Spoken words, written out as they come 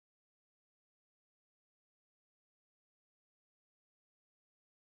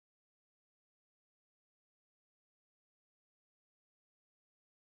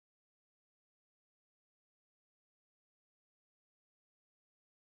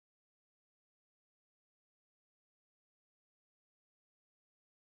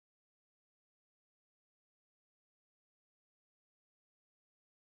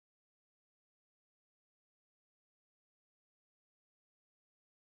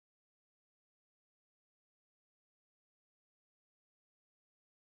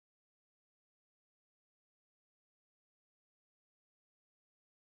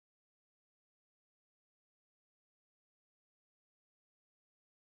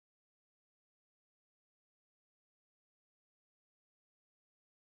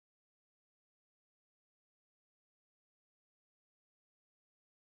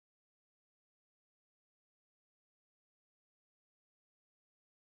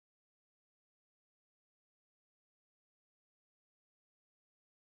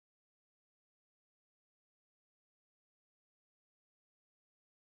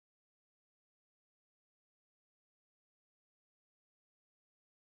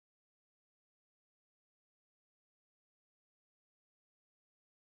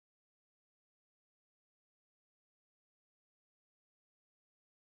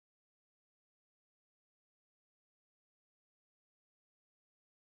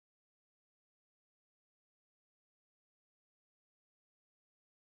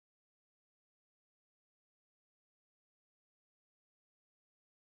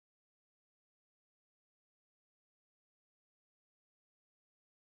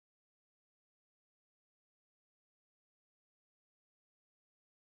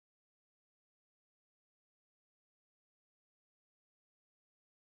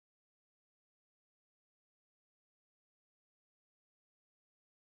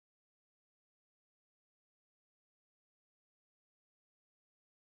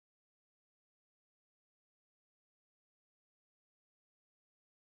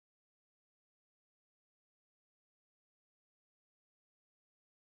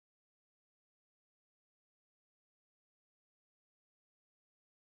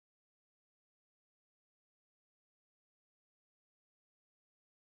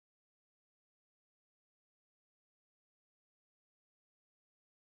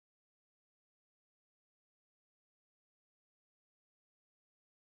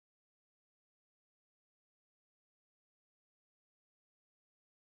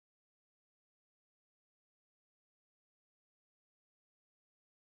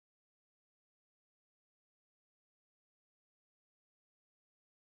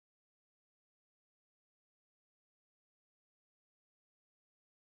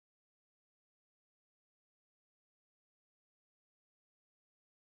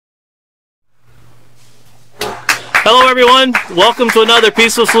Hello everyone, welcome to another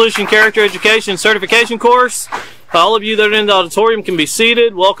Peaceful Solution Character Education Certification course. All of you that are in the auditorium can be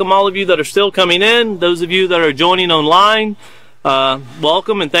seated. Welcome all of you that are still coming in. Those of you that are joining online,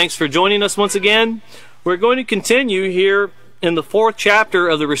 welcome and thanks for joining us once again. We're going to continue here in the 4th chapter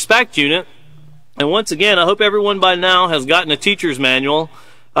of the Respect Unit. And once again, I hope everyone by now has gotten a teacher's manual.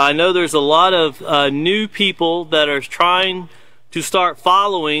 I know there's a lot of new people that are trying to start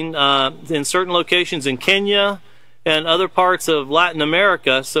following in certain locations in Kenya and other parts of Latin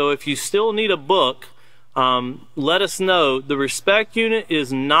America. So if you still need a book, let us know. The Respect Unit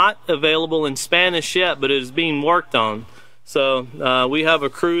is not available in Spanish yet, but it is being worked on. So we have a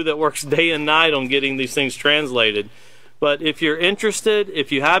crew that works day and night on getting these things translated. But if you're interested,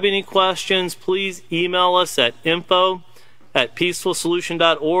 if you have any questions, please email us at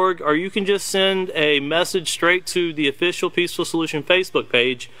info@peacefulsolution.org, or you can just send a message straight to the official Peaceful Solution Facebook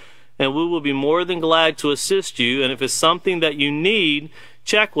page, and we will be more than glad to assist you. And if it's something that you need,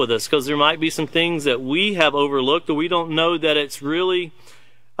 check with us, because there might be some things that we have overlooked, or we don't know that it's really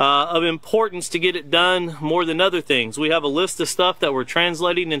of importance to get it done more than other things. We have a list of stuff that we're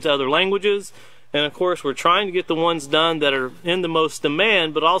translating into other languages, and of course we're trying to get the ones done that are in the most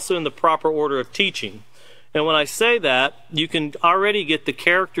demand, but also in the proper order of teaching. And when I say that, you can already get the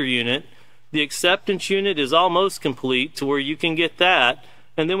character unit. The acceptance unit is almost complete to where you can get that.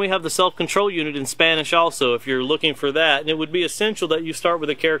 And then we have the self-control unit in Spanish also, if you're looking for that. And it would be essential that you start with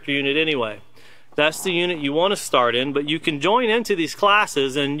a character unit anyway. That's the unit you want to start in, but you can join into these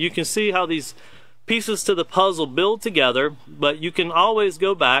classes and you can see how these pieces to the puzzle build together. But you can always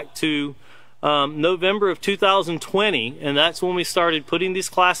go back to November of 2020, and that's when we started putting these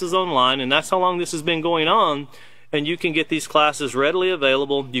classes online, and that's how long this has been going on. And you can get these classes readily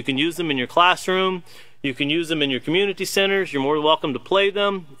available. You can use them in your classroom. You can use them in your community centers. You're more than welcome to play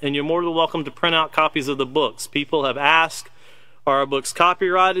them, and you're more than welcome to print out copies of the books. People have asked, are our books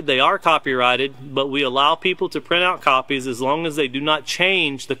copyrighted? They are copyrighted, but we allow people to print out copies as long as they do not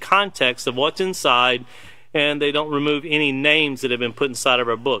change the context of what's inside and they don't remove any names that have been put inside of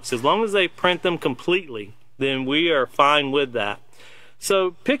our books. As long as they print them completely, then we are fine with that.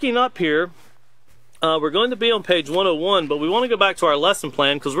 So picking up here, we're going to be on page 101, but we want to go back to our lesson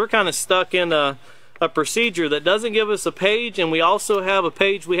plan because we're kind of stuck in a procedure that doesn't give us a page, and we also have a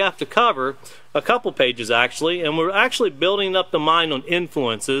page we have to cover, a couple pages actually, and we're actually building up the mind on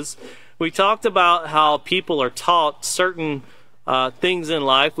influences. We talked about how people are taught certain things in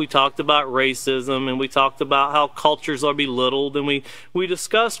life. We talked about racism, and we talked about how cultures are belittled, and we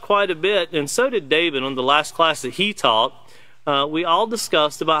discussed quite a bit, and so did David on the last class that he taught. We all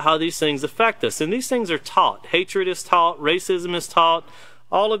discussed about how these things affect us, and these things are taught. Hatred is taught, racism is taught.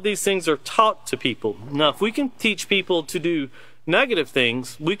 All of these things are taught to people. Now, if we can teach people to do negative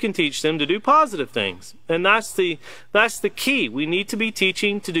things, we can teach them to do positive things. And that's the key. We need to be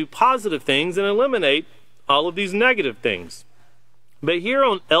teaching to do positive things and eliminate all of these negative things. But here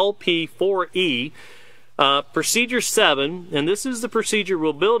on LP4E, Procedure 7, and this is the procedure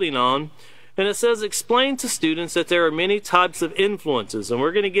we're building on, and it says, explain to students that there are many types of influences. And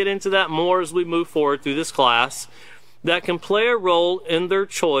we're going to get into that more as we move forward through this class, that can play a role in their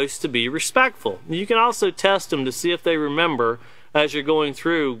choice to be respectful. You can also test them to see if they remember as you're going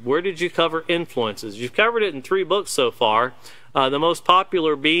through, where did you cover influences? You've covered it in 3 books so far, the most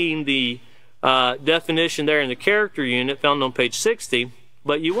popular being the definition there in the character unit found on page 60,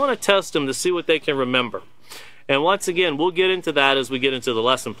 but you want to test them to see what they can remember. And once again, we'll get into that as we get into the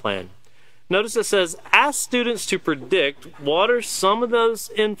lesson plan. Notice it says, ask students to predict what are some of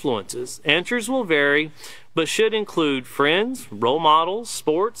those influences. Answers will vary, but should include friends, role models,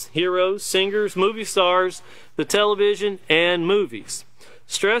 sports, heroes, singers, movie stars, the television, and movies.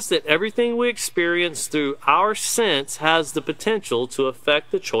 Stress that everything we experience through our sense has the potential to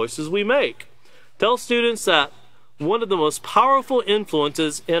affect the choices we make. Tell students that one of the most powerful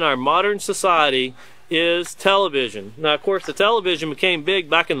influences in our modern society is television. Now, of course, the television became big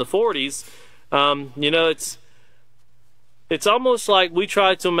back in the 40s. You know, it's almost like we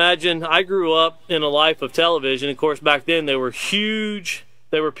try to imagine. I grew up in a life of television. Of course, back then they were huge.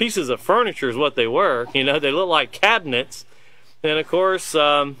 They were pieces of furniture is what they were. You know, they looked like cabinets. And of course,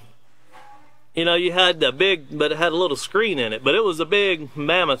 you know, you had the big, but it had a little screen in it. But it was a big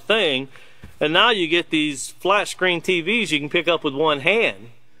mammoth thing. And now you get these flat screen TVs you can pick up with one hand.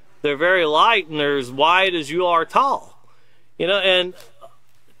 They're very light and they're as wide as you are tall. You know, and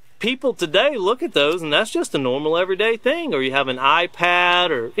people today look at those and that's just a normal everyday thing. Or you have an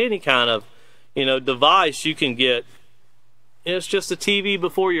iPad or any kind of, you know, device you can get. It's just a TV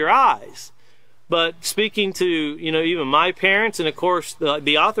before your eyes. But speaking to, you know, even my parents and of course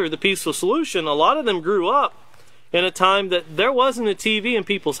the author of the Peaceful Solution, a lot of them grew up in a time that there wasn't a TV in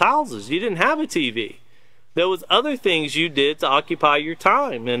people's houses. You didn't have a TV. There was other things you did to occupy your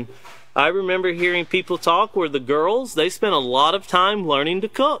time. And I remember hearing people talk where the girls, they spent a lot of time learning to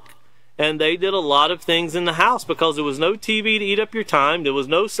cook. And they did a lot of things in the house because there was no TV to eat up your time. There was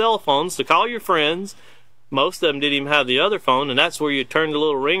no cell phones to call your friends. Most of them didn't even have the other phone, and that's where you turn the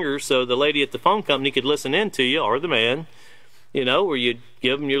little ringer so the lady at the phone company could listen in to you, or the man, you know, where you'd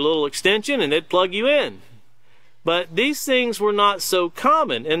give them your little extension and they'd plug you in. But these things were not so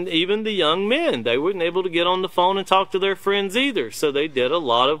common, and even the young men, they weren't able to get on the phone and talk to their friends either. So they did a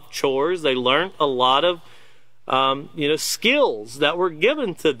lot of chores. They learned a lot of skills that were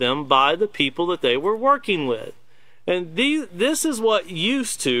given to them by the people that they were working with. And this is what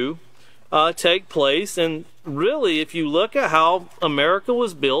used to take place. And really, if you look at how America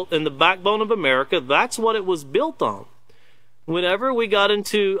was built and the backbone of America, that's what it was built on. Whenever we got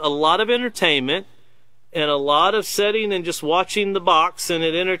into a lot of entertainment and a lot of sitting and just watching the box, and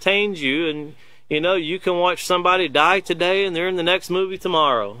it entertains you, and you can watch somebody die today and they're in the next movie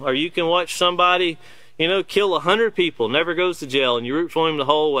tomorrow, or you can watch somebody kill 100 people, never goes to jail, and you root for him the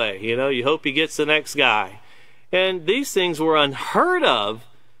whole way. You hope he gets the next guy. And these things were unheard of,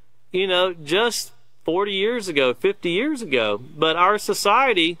 just 40 years ago, 50 years ago. But our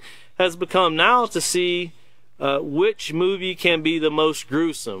society has become now to see which movie can be the most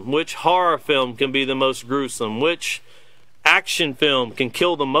gruesome, which horror film can be the most gruesome, which action film can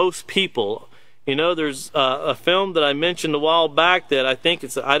kill the most people. There's a film that I mentioned a while back that I think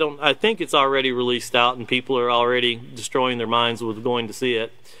it's already released out, and people are already destroying their minds with going to see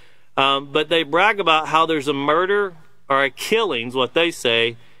it. But they brag about how there's a murder or a killing, is what they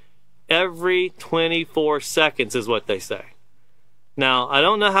say, every 24 seconds is what they say. Now, I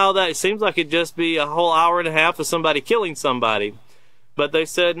don't know how that, it seems like it'd just be a whole hour and a half of somebody killing somebody. But they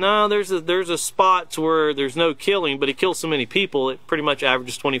said, no, there's a spot where there's no killing, but it kills so many people, it pretty much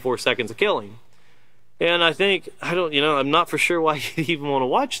averages 24 seconds of killing. And I think, I'm not for sure why you'd even want to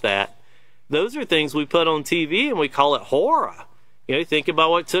watch that. Those are things we put on TV and we call it horror. Think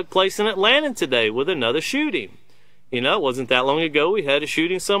about what took place in Atlanta today with another shooting. It wasn't that long ago we had a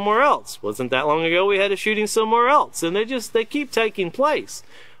shooting somewhere else. Wasn't that long ago we had a shooting somewhere else. And they keep taking place.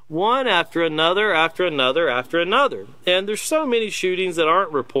 One after another, after another, after another. And there's so many shootings that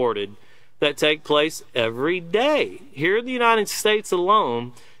aren't reported that take place every day. Here in the United States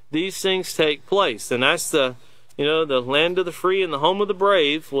alone, these things take place, and that's the land of the free and the home of the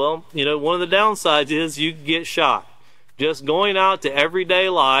brave. Well, one of the downsides is you get shot. Just going out to everyday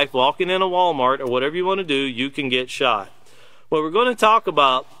life, walking in a Walmart or whatever you want to do, you can get shot. Well, we're going to talk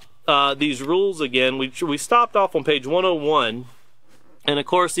about these rules again. We stopped off on page 101, and of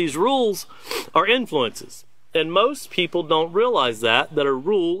course these rules are influences. And most people don't realize that a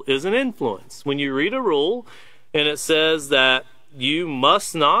rule is an influence. When you read a rule and it says that you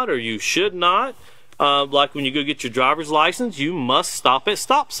must not or you should not, like when you go get your driver's license, you must stop at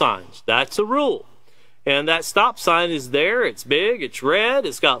stop signs. That's a rule. And that stop sign is there, it's big, it's red,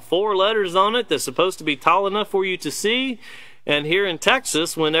 it's got 4 letters on it that's supposed to be tall enough for you to see. And here in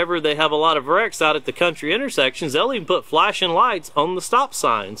Texas, whenever they have a lot of wrecks out at the country intersections, they'll even put flashing lights on the stop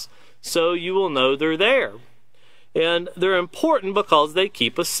signs so you will know they're there. And they're important because they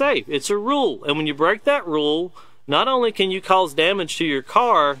keep us safe. It's a rule. And when you break that rule, not only can you cause damage to your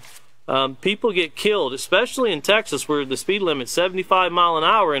car, people get killed, especially in Texas where the speed limit's 75 miles an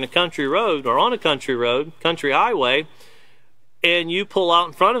hour in a country road or on a country road, country highway, and you pull out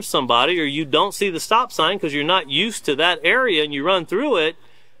in front of somebody or you don't see the stop sign because you're not used to that area and you run through it.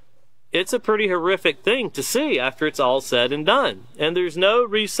 It's a pretty horrific thing to see after it's all said and done. And there's no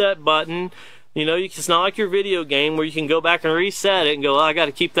reset button. It's not like your video game where you can go back and reset it and go, I got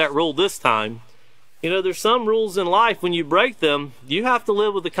to keep that rule this time. There's some rules in life, when you break them, you have to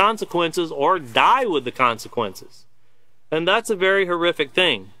live with the consequences or die with the consequences. And that's a very horrific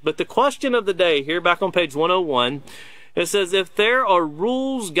thing. But the question of the day, here back on page 101, it says, if there are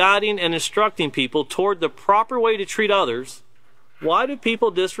rules guiding and instructing people toward the proper way to treat others, why do people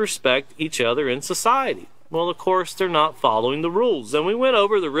disrespect each other in society? Well, of course, they're not following the rules. And we went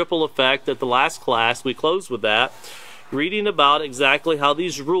over the ripple effect at the last class. We closed with that, reading about exactly how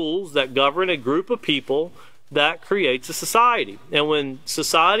these rules that govern a group of people, that creates a society. And when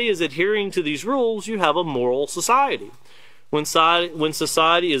society is adhering to these rules, you have a moral society. When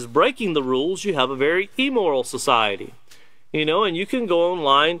society is breaking the rules, you have a very immoral society. And you can go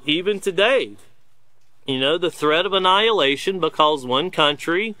online even today. The threat of annihilation because one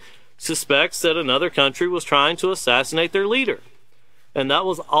country suspects that another country was trying to assassinate their leader. And that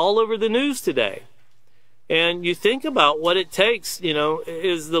was all over the news today. And you think about what it takes,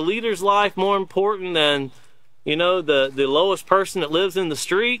 is the leader's life more important than You know, the lowest person that lives in the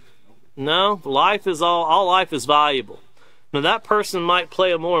street? No, life is all life is valuable. Now that person might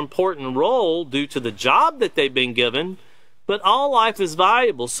play a more important role due to the job that they've been given, but all life is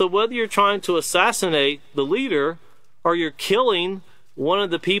valuable. So whether you're trying to assassinate the leader or you're killing one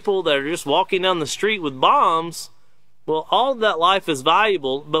of the people that are just walking down the street with bombs, well, all of that life is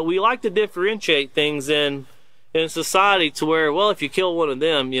valuable, but we like to differentiate things in society to where, well, if you kill one of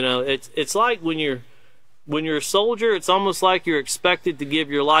them, you know, it's like when you're a soldier, it's almost like you're expected to give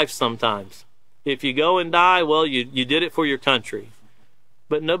your life sometimes. If you go and die, well, you did it for your country.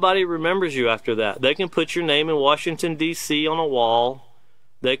 But nobody remembers you after that. They can put your name in Washington, D.C. on a wall.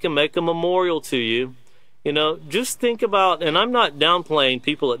 They can make a memorial to you. You know, just think about, and I'm not downplaying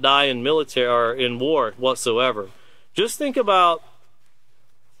people that die in military or in war whatsoever. Just think about,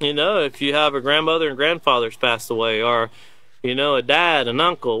 you know, if you have a grandmother and grandfather's passed away, or, you know, a dad, an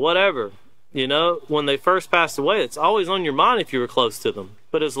uncle, whatever. You know, when they first passed away, it's always on your mind if you were close to them.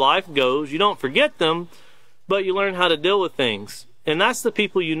 But as life goes, you don't forget them, but you learn how to deal with things. And that's the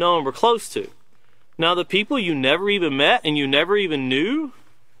people you know and were close to. Now, the people you never even met and you never even knew,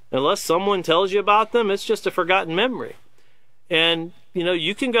 unless someone tells you about them, it's just a forgotten memory. And, you know,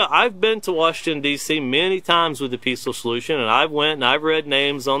 you can go, I've been to Washington, D.C. many times with the Peaceful Solution, and I've went and I've read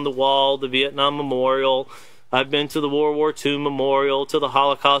names on the wall, the Vietnam Memorial. I've been to the World War II Memorial, to the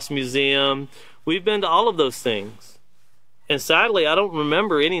Holocaust Museum. We've been to all of those things. And sadly, I don't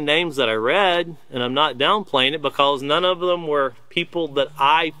remember any names that I read, and I'm not downplaying it because none of them were people that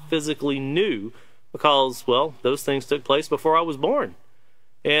I physically knew because, well, those things took place before I was born.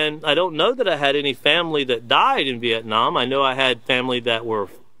 And I don't know that I had any family that died in Vietnam. I know I had family that were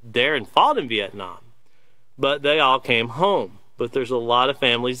there and fought in Vietnam, but they all came home. But there's a lot of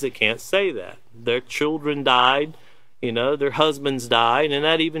families that can't say that. Their children died, you know, their husbands died, and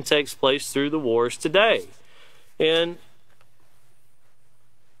that even takes place through the wars today. And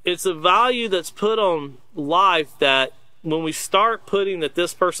it's a value that's put on life that when we start putting that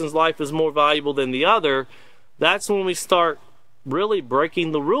this person's life is more valuable than the other, that's when we start really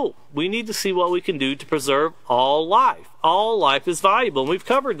breaking the rule. We need to see what we can do to preserve all life. All life is valuable, and we've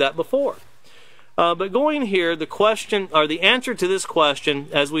covered that before. But going here, the question, or the answer to this question,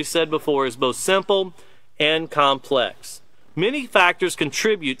 as we said before, is both simple and complex. Many factors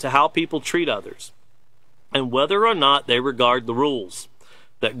contribute to how people treat others, and whether or not they regard the rules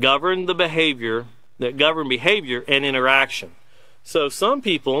that govern the behavior, and interaction. So some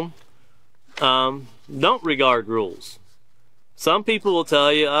people don't regard rules. Some people will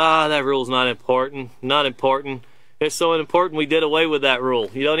tell you, that rule's not important, not important. It's so important we did away with that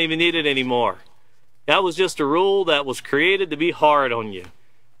rule. You don't even need it anymore. That was just a rule that was created to be hard on you.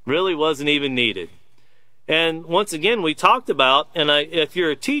 Really wasn't even needed. And once again, we talked about, and if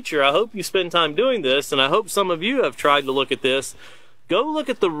you're a teacher, I hope you spend time doing this, and I hope some of you have tried to look at this. Go look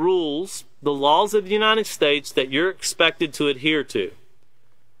at the rules, the laws of the United States that you're expected to adhere to.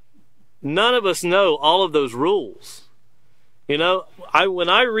 None of us know all of those rules. You know, when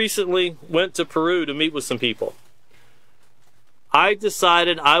I recently went to Peru to meet with some people, I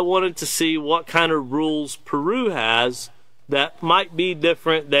decided I wanted to see what kind of rules Peru has that might be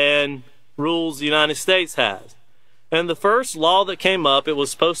different than rules the United States has. And the first law that came up, it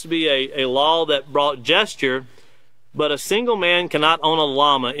was supposed to be a law that brought gesture, but a single man cannot own a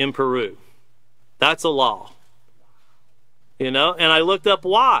llama in Peru. That's a law. You know, and I looked up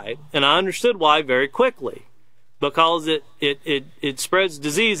why, and I understood why very quickly. Because it spreads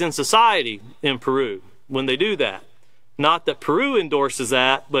disease in society in Peru when they do that. Not that Peru endorses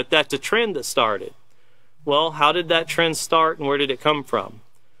that, but that's a trend that started. Well, how did that trend start and where did it come from?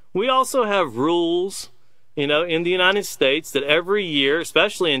 We also have rules, you know, in the United States that every year,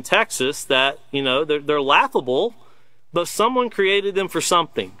 especially in Texas, that, you know, they're laughable, but someone created them for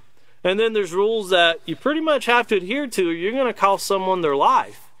something. And then there's rules that you pretty much have to adhere to or you're going to cost someone their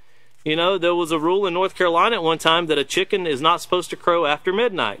life. You know, there was a rule in North Carolina at one time that a chicken is not supposed to crow after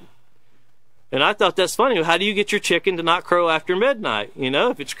midnight. And I thought that's funny. How do you get your chicken to not crow after midnight? You know,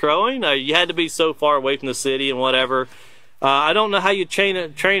 if it's crowing, you had to be so far away from the city and whatever. I don't know how you train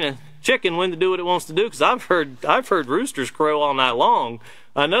a chicken when to do what it wants to do, because I've heard roosters crow all night long.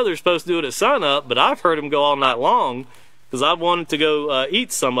 I know they're supposed to do it at sunup, but I've heard them go all night long because I've wanted to go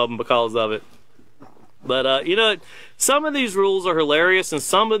eat some of them because of it. But, you know, some of these rules are hilarious and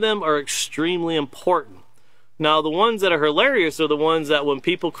some of them are extremely important. Now, the ones that are hilarious are the ones that when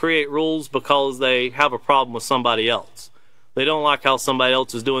people create rules because they have a problem with somebody else. They don't like how somebody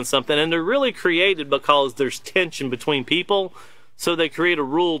else is doing something, and they're really created because there's tension between people, so they create a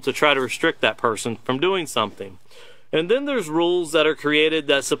rule to try to restrict that person from doing something. And then there's rules that are created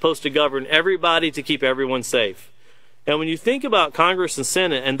that's supposed to govern everybody to keep everyone safe. And when you think about Congress and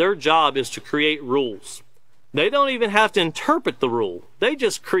Senate, and their job is to create rules, they don't even have to interpret the rule. They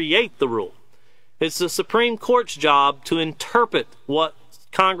just create the rule. It's the Supreme Court's job to interpret what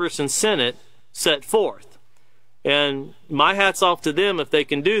Congress and Senate set forth. And my hat's off to them if they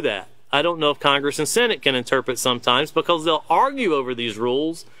can do that. I don't know if Congress and Senate can interpret sometimes, because they'll argue over these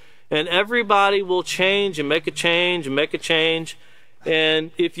rules, and everybody will change and make a change and make a change.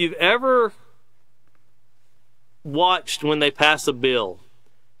 And if you've ever watched when they pass a bill,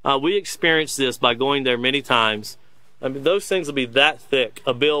 we experienced this by going there many times. I mean, those things will be that thick,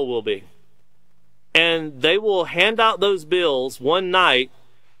 a bill will be. And they will hand out those bills one night,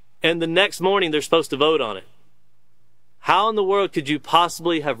 and the next morning they're supposed to vote on it. How in the world could you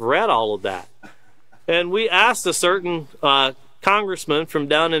possibly have read all of that? And we asked a certain congressman from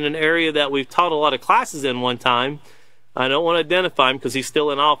down in an area that we've taught a lot of classes in one time. I don't want to identify him because he's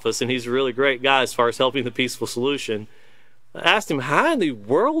still in office, and he's a really great guy as far as helping the peaceful solution. I asked him, how in the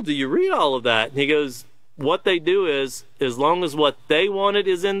world do you read all of that? And he goes, what they do is, as long as what they wanted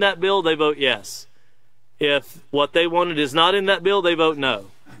is in that bill, they vote yes. If what they wanted is not in that bill, they vote no.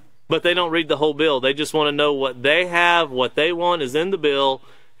 But they don't read the whole bill. They just want to know what they have, what they want is in the bill.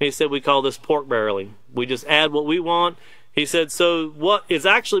 And he said, we call this pork barreling. We just add what we want. He said, so what is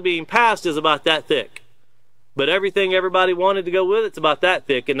actually being passed is about that thick. But everything everybody wanted to go with it's about that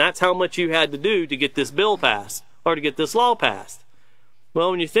thick. And that's how much you had to do to get this bill passed or to get this law passed. Well,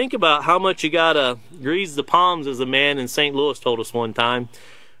 when you think about how much you got to grease the palms, as a man in St. Louis told us one time,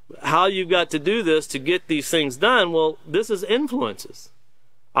 how you've got to do this to get these things done, well, this is influences.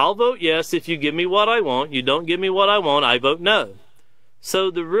 I'll vote yes if you give me what I want. You don't give me what I want, I vote no.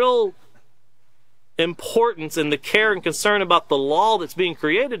 So the real importance and the care and concern about the law that's being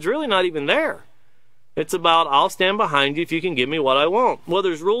created is really not even there. It's about, I'll stand behind you if you can give me what I want. Well,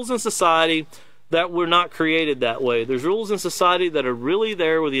 there's rules in society that were not created that way. There's rules in society that are really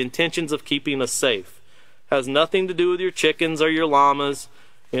there with the intentions of keeping us safe. Has nothing to do with your chickens or your llamas,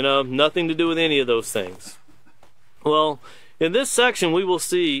 nothing to do with any of those things. Well, in this section, we will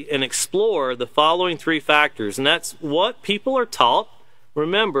see and explore the following three factors, and that's what people are taught.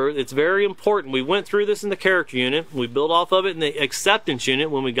 Remember, it's very important. We went through this in the character unit. We built off of it in the acceptance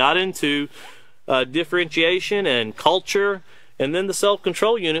unit when we got into differentiation and culture. And then the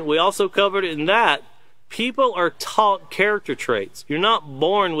self-control unit, we also covered it in that. People are taught character traits. You're not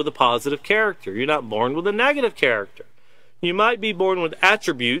born with a positive character. You're not born with a negative character. You might be born with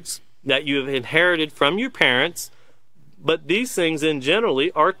attributes that you have inherited from your parents, but these things in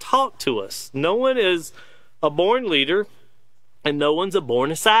generally are taught to us. No one is a born leader, and no one's a born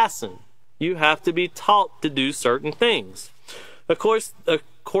assassin. You have to be taught to do certain things. Of course,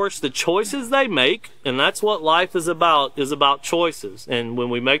 the choices they make, and that's what life is about choices. And when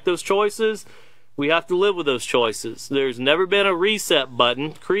we make those choices, we have to live with those choices. There's never been a reset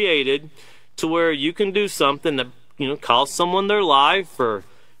button created to where you can do something that, cost someone their life, or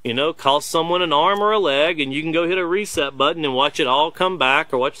cost someone an arm or a leg, and you can go hit a reset button and watch it all come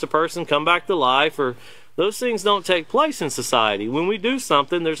back, or watch the person come back to life, or those things don't take place in society. When we do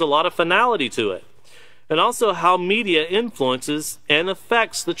something, there's a lot of finality to it. And also how media influences and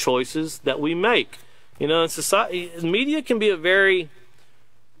affects the choices that we make. In society, media can be a very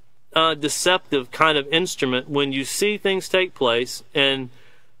deceptive kind of instrument when you see things take place. And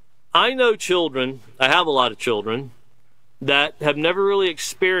I know children, I have a lot of children, that have never really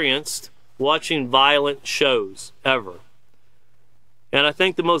experienced watching violent shows, ever. And I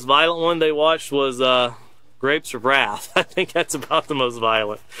think the most violent one they watched was Grapes of Wrath. I think that's about the most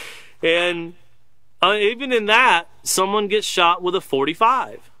violent. And even in that, someone gets shot with a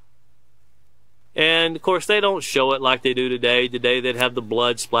 .45. And, of course, they don't show it like they do today. Today they'd have the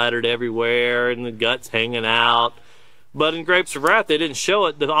blood splattered everywhere and the guts hanging out. But in Grapes of Wrath, they didn't show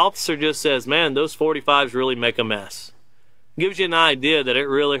it. The officer just says, man, those .45s really make a mess. Gives you an idea that it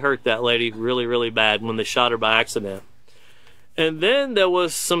really hurt that lady really, really bad when they shot her by accident. And then there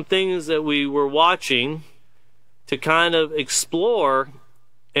was some things that we were watching to kind of explore,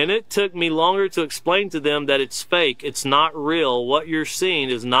 and it took me longer to explain to them that it's fake. It's not real. What you're seeing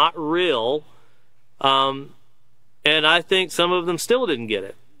is not real. And I think some of them still didn't get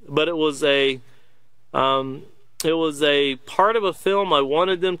it. But it was a part of a film. I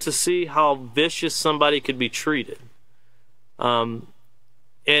wanted them to see how vicious somebody could be treated. And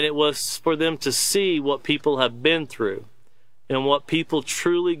it was for them to see what people have been through and what people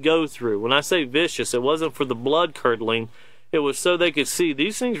truly go through. When I say vicious, it wasn't for the blood curdling. It was so they could see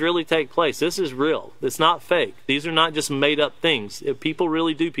these things really take place. This is real. It's not fake. These are not just made up things. People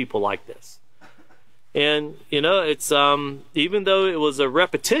really do people like this. And, you know, it's even though it was a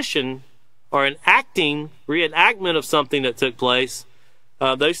repetition or an reenactment of something that took place,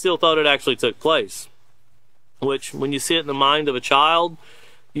 they still thought it actually took place. Which, when you see it in the mind of a child,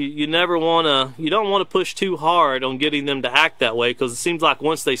 you don't want to push too hard on getting them to act that way, because it seems like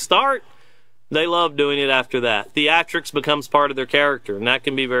once they start, they love doing it after that. Theatrics becomes part of their character, and that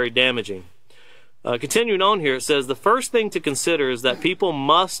can be very damaging. Continuing on here, it says, the first thing to consider is that people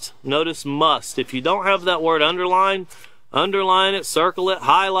must, notice must. If you don't have that word underline it, circle it,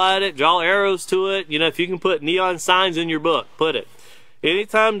 highlight it, draw arrows to it. You know, if you can put neon signs in your book, put it.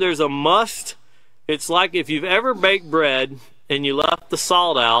 Anytime there's a must, it's like if you've ever baked bread and you left the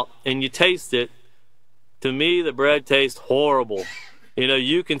salt out and you taste it, to me, the bread tastes horrible. You know,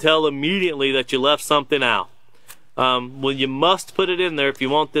 you can tell immediately that you left something out. Well, you must put it in there if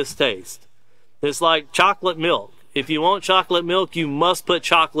you want this taste. It's like chocolate milk. If you want chocolate milk, you must put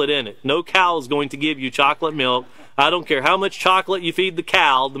chocolate in it. No cow is going to give you chocolate milk. I don't care how much chocolate you feed the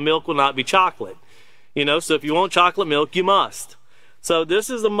cow, the milk will not be chocolate. You know, so if you want chocolate milk, you must. So this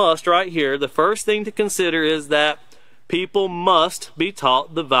is a must right here. The first thing to consider is that people must be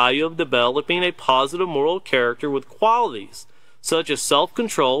taught the value of developing a positive moral character with qualities such as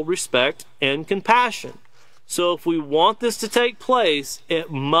self-control, respect, and compassion. So if we want this to take place,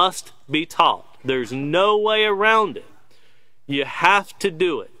 it must be taught. There's no way around it. You have to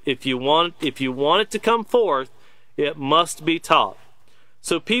do it. If you want it to come forth, it must be taught.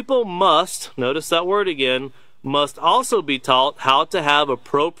 So people must, notice that word again, must also be taught how to have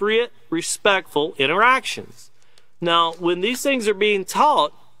appropriate, respectful interactions. Now, when these things are being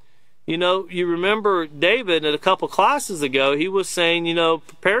taught, you know, you remember David at a couple classes ago, he was saying, you know,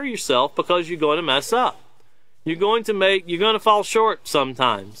 prepare yourself because you're going to mess up. You're going to fall short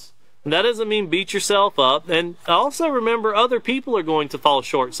sometimes. And that doesn't mean beat yourself up. And also remember, other people are going to fall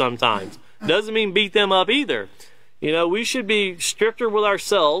short sometimes. Doesn't mean beat them up either. You know, we should be stricter with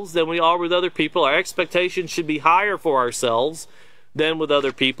ourselves than we are with other people. Our expectations should be higher for ourselves than with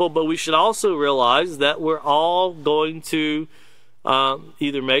other people. But we should also realize that we're all going to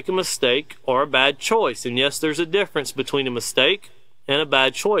either make a mistake or a bad choice. And yes, there's a difference between a mistake and a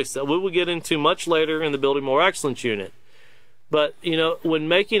bad choice that we will get into much later in the Building Moral Excellence unit. But, you know, when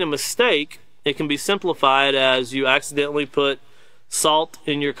making a mistake, it can be simplified as you accidentally put salt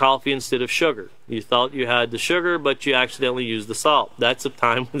in your coffee instead of sugar. You thought you had the sugar, but you accidentally used the salt. That's a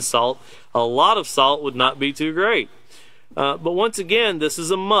time when a lot of salt would not be too great. But once again, this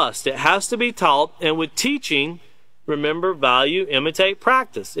is a must. It has to be taught, and with teaching, remember, value, imitate,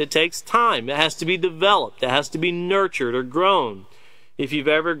 practice. It takes time. It has to be developed. It has to be nurtured or grown. If you've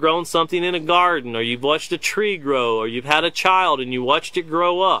ever grown something in a garden, or you've watched a tree grow, or you've had a child and you watched it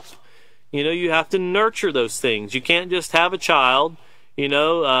grow up, you know, you have to nurture those things. You can't just have a child, you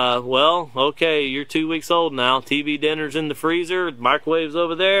know, well, okay, you're 2 weeks old now, TV dinner's in the freezer, microwave's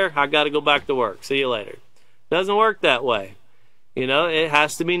over there, I got to go back to work, see you later. Doesn't work that way. You know, it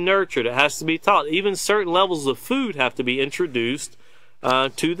has to be nurtured. It has to be taught. Even certain levels of food have to be introduced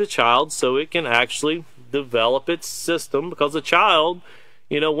to the child so it can actually develop its system, because a child,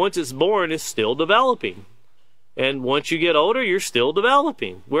 you know, once it's born, is still developing. And once you get older, you're still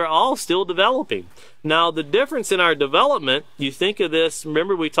developing. We're all still developing. Now, the difference in our development, you think of this,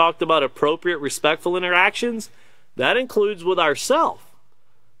 remember we talked about appropriate, respectful interactions? That includes with ourselves.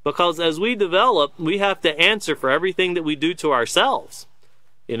 Because as we develop, we have to answer for everything that we do to ourselves.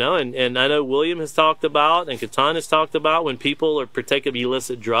 You know, and I know William has talked about, and Catan has talked about, when people are partake of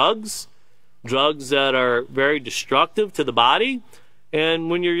illicit drugs that are very destructive to the body. And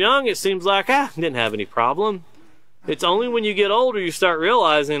when you're young, it seems like, didn't have any problem. It's only when you get older you start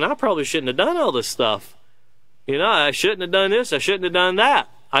realizing, I probably shouldn't have done all this stuff. You know, I shouldn't have done this, I shouldn't have done that.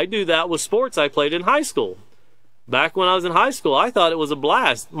 I do that with sports I played in high school. Back when I was in high school, I thought it was a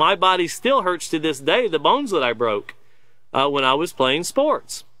blast. My body still hurts to this day, the bones that I broke when I was playing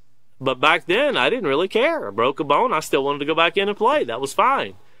sports. But back then, I didn't really care. I broke a bone, I still wanted to go back in and play. That was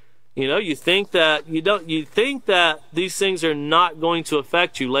fine. You know, you think that these things are not going to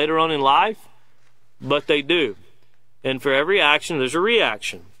affect you later on in life, but they do. And for every action, there's a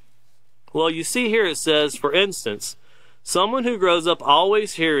reaction. Well, you see here it says, for instance, someone who grows up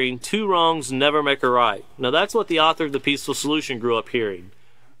always hearing 2 wrongs never make a right. Now, that's what the author of The Peaceful Solution grew up hearing.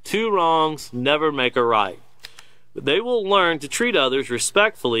 2 wrongs never make a right. They will learn to treat others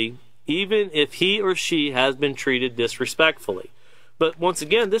respectfully, even if he or she has been treated disrespectfully. But once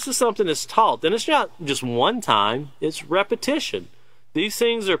again, this is something that's taught. And it's not just one time, it's repetition. These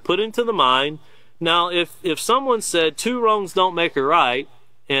things are put into the mind. Now, if someone said 2 wrongs don't make a right,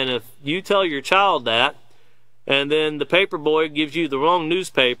 and if you tell your child that, and then the paper boy gives you the wrong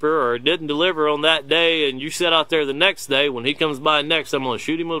newspaper or didn't deliver on that day, and you sit out there the next day, when he comes by next, I'm going to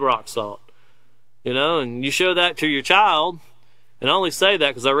shoot him with rock salt. You know, and you show that to your child. And I only say that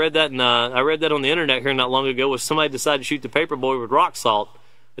because I read that on the internet here not long ago, where somebody decided to shoot the paper boy with rock salt.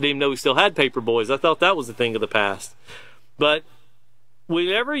 I didn't even know we still had paper boys. I thought that was a thing of the past. But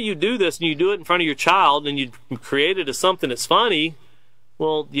whenever you do this and you do it in front of your child and you create it as something that's funny,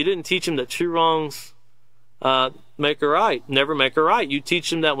 well, you didn't teach them that two wrongs make a right. Never make a right. You teach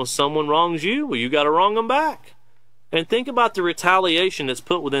them that when someone wrongs you, well, you got to wrong them back. And think about the retaliation that's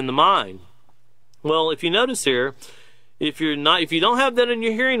put within the mind. Well, if you notice here, if you don't have that in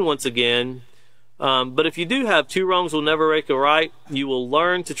your hearing once again, but if you do have two wrongs will never make a right, you will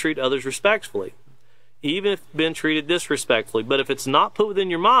learn to treat others respectfully, even if been treated disrespectfully. But if it's not put within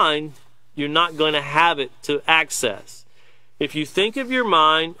your mind, you're not going to have it to access. If you think of your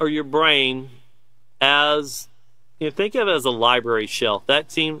mind or your brain as, think of it as a library shelf.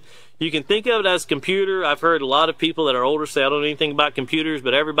 You can think of it as a computer. I've heard a lot of people that are older say, I don't know anything about computers,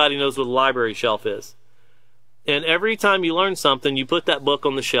 but everybody knows what a library shelf is. And every time you learn something, you put that book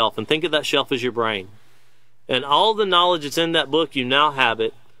on the shelf and think of that shelf as your brain. And all the knowledge that's in that book, you now have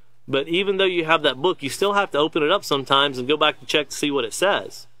it. But even though you have that book, you still have to open it up sometimes and go back to check to see what it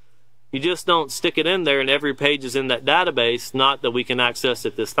says. You just don't stick it in there and every page is in that database, not that we can access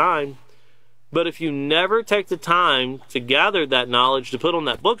at this time. But if you never take the time to gather that knowledge to put on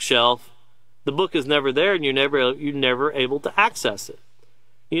that bookshelf, the book is never there and you're never able to access it.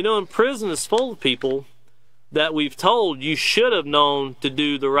 You know, in prison is full of people that we've told you should have known to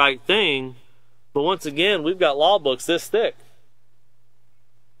do the right thing, but once again, we've got law books this thick.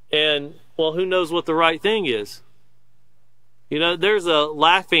 And, well, who knows what the right thing is? You know, there's a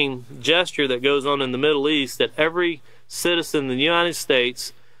laughing gesture that goes on in the Middle East that every citizen in the United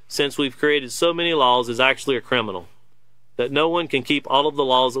States, since we've created so many laws, is actually a criminal. That no one can keep all of the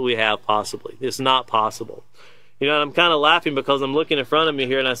laws that we have, possibly. It's not possible. You know, and I'm kind of laughing because I'm looking in front of me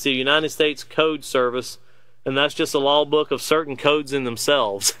here and I see United States Code Service, and that's just a law book of certain codes in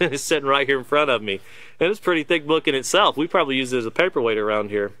themselves. It's sitting right here in front of me. And it's a pretty thick book in itself. We probably use it as a paperweight around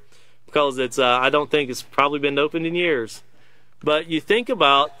here because it's, I don't think it's probably been opened in years. But you think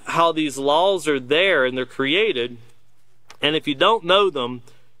about how these laws are there and they're created, and if you don't know them,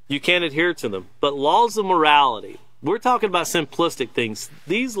 you can't adhere to them. But laws of morality, we're talking about simplistic things.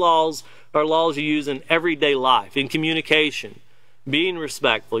 These laws are laws you use in everyday life, in communication, being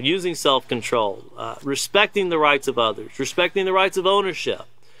respectful, using self-control, respecting the rights of others, respecting the rights of ownership,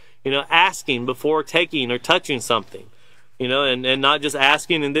 you know, asking before taking or touching something, you know, and not just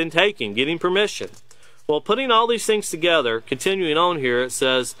asking and then taking, getting permission. Well, putting all these things together, continuing on here, it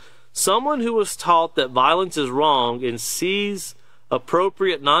says, someone who was taught that violence is wrong and sees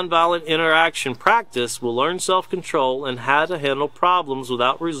appropriate nonviolent interaction practice will learn self-control and how to handle problems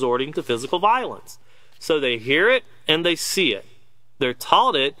without resorting to physical violence. So they hear it and they see it. They're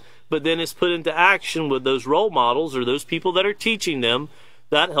taught it, but then it's put into action with those role models or those people that are teaching them.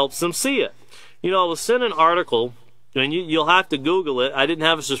 That helps them see it. You know, I was sent an article, and you'll have to Google it. I didn't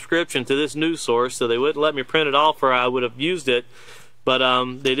have a subscription to this news source, so they wouldn't let me print it off or I would have used it. But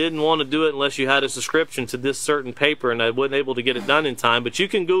they didn't want to do it unless you had a subscription to this certain paper, and I wasn't able to get it done in time. But you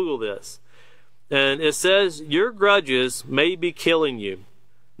can Google this. And it says, your grudges may be killing you.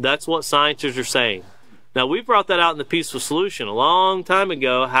 That's what scientists are saying. Now, we brought that out in the Peaceful Solution a long time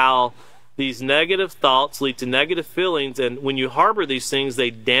ago, how these negative thoughts lead to negative feelings, and when you harbor these things,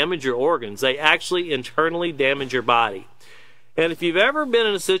 they damage your organs. They actually internally damage your body. And if you've ever been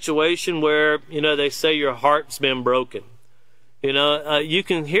in a situation where, you know, they say your heart's been broken, you know, you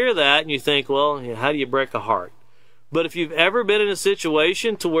can hear that and you think, well, how do you break a heart? But if you've ever been in a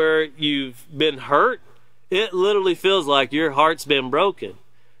situation to where you've been hurt, it literally feels like your heart's been broken.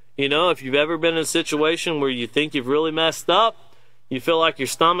 You know, if you've ever been in a situation where you think you've really messed up, you feel like your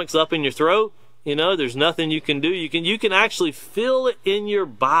stomach's up in your throat, you know, there's nothing you can do. You can actually feel it in your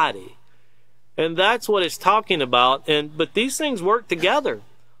body. And that's what it's talking about. But these things work together.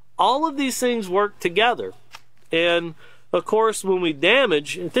 All of these things work together. And of course, when we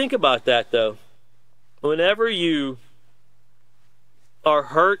damage, and think about that though, whenever you are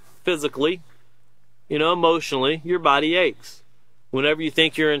hurt physically, you know, emotionally, your body aches. Whenever you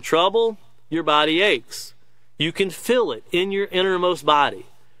think you're in trouble, your body aches. You can feel it in your innermost body.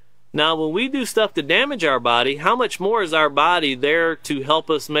 Now, when we do stuff to damage our body, how much more is our body there to help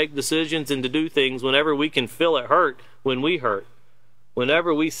us make decisions and to do things whenever we can feel it hurt when we hurt?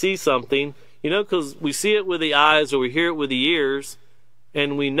 Whenever we see something, you know, because we see it with the eyes or we hear it with the ears,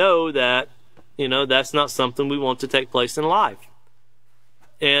 and we know that, you know, that's not something we want to take place in life.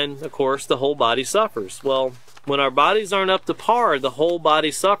 And, of course, the whole body suffers. Well, When our bodies aren't up to par, the whole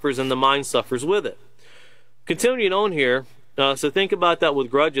body suffers and the mind suffers with it. Continuing on here, so think about that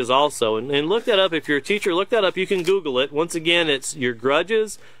with grudges also. And look that up. If you're a teacher, look that up. You can Google it. Once again, it's your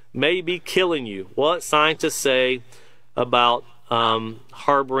grudges may be killing you. What scientists say about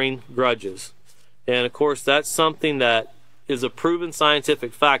harboring grudges. And of course, that's something that is a proven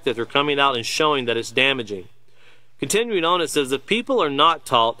scientific fact that they're coming out and showing that it's damaging. Continuing on, it says, if people are not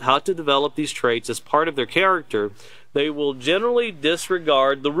taught how to develop these traits as part of their character, they will generally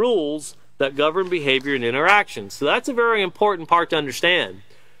disregard the rules that govern behavior and interaction. So that's a very important part to understand.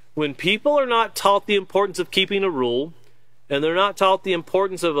 When people are not taught the importance of keeping a rule, and they're not taught the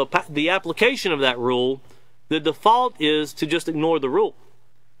importance of the application of that rule, the default is to just ignore the rule.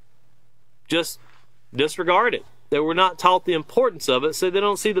 Just disregard it. They were not taught the importance of it, so they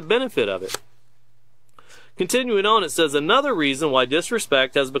don't see the benefit of it. Continuing on, it says, another reason why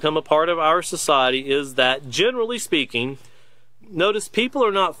disrespect has become a part of our society is that, generally speaking, notice people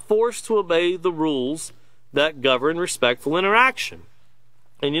are not forced to obey the rules that govern respectful interaction.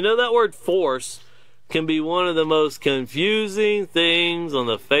 And you know that word force can be one of the most confusing things on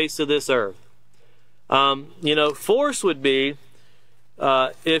the face of this earth. Force would be,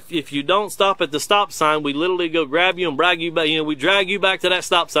 if you don't stop at the stop sign, we literally go grab you and drag you back. We drag you back to that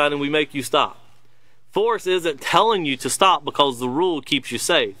stop sign and we make you stop. Force isn't telling you to stop because the rule keeps you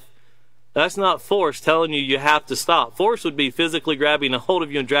safe. That's not force telling you have to stop. Force would be physically grabbing a hold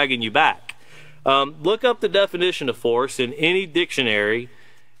of you and dragging you back. Look up the definition of force in any dictionary,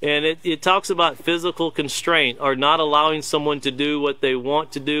 and it talks about physical constraint or not allowing someone to do what they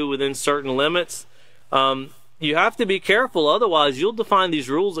want to do within certain limits. You have to be careful, otherwise you'll define these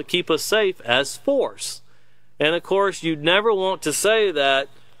rules that keep us safe as force. And of course, you'd never want to say that,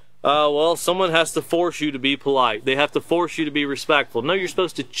 well, someone has to force you to be polite. They have to force you to be respectful. No, you're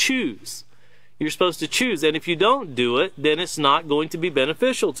supposed to choose. You're supposed to choose. And if you don't do it, then it's not going to be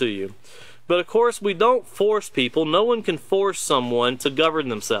beneficial to you. But of course, we don't force people. No one can force someone to govern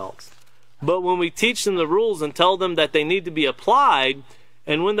themselves. But when we teach them the rules and tell them that they need to be applied,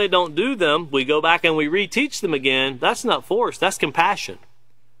 and when they don't do them, we go back and we reteach them again, that's not force, that's compassion.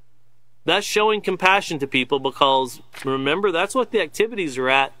 That's showing compassion to people, because remember, that's what the activities are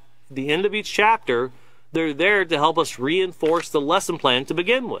at the end of each chapter. They're there to help us reinforce the lesson plan to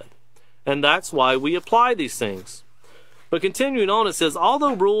begin with. And that's why we apply these things. But continuing on, it says,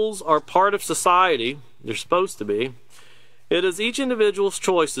 although rules are part of society, they're supposed to be, it is each individual's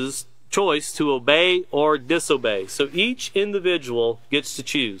choice to obey or disobey. So each individual gets to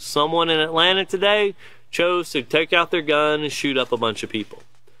choose. Someone in Atlanta today chose to take out their gun and shoot up a bunch of people.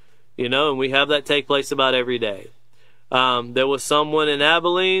 And we have that take place about every day. There was someone in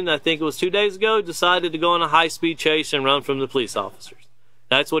Abilene, I think it was 2 days ago, decided to go on a high-speed chase and run from the police officers.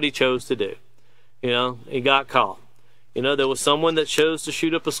 That's what he chose to do. He got caught. There was someone that chose to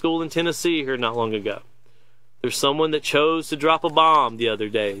shoot up a school in Tennessee here not long ago. There's someone that chose to drop a bomb the other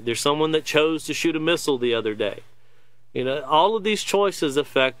day. There's someone that chose to shoot a missile the other day. All of these choices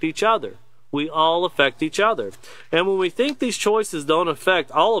affect each other. We all affect each other. And when we think these choices don't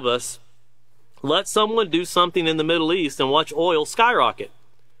affect all of us, let someone do something in the Middle East and watch oil skyrocket.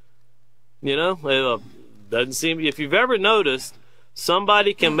 It doesn't seem, if you've ever noticed,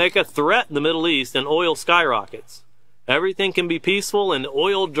 somebody can make a threat in the Middle East and oil skyrockets. Everything can be peaceful and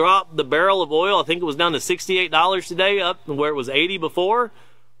oil dropped, the barrel of oil, I think it was down to $68 today, up where it was $80 before.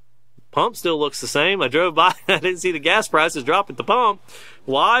 Pump still looks the same. I drove by, I didn't see the gas prices drop at the pump.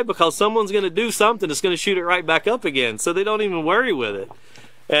 Why? Because someone's going to do something that's going to shoot it right back up again, so they don't even worry with it.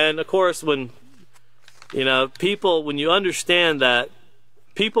 And of course, when you understand that,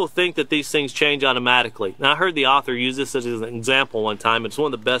 people think that these things change automatically. Now, I heard the author use this as an example one time. It's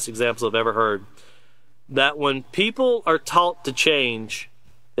one of the best examples I've ever heard. That when people are taught to change,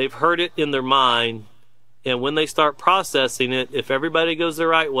 they've heard it in their mind, and when they start processing it, if everybody goes the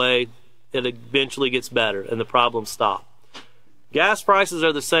right way, it eventually gets better and the problems stop. Gas prices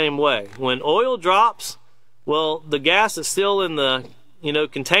are the same way. When oil drops, well, the gas is still in the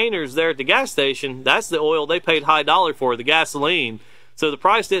containers there at the gas station. That's the oil they paid high dollar for, the gasoline. So the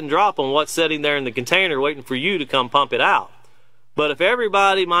price didn't drop on what's sitting there in the container waiting for you to come pump it out. But if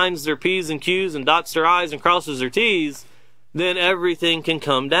everybody minds their P's and Q's and dots their I's and crosses their T's, then everything can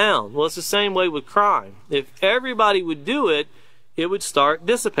come down. Well, it's the same way with crime. If everybody would do it, it would start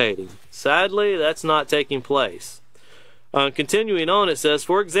dissipating. Sadly, that's not taking place. Continuing on, it says,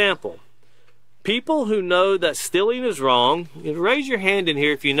 for example, people who know that stealing is wrong, raise your hand in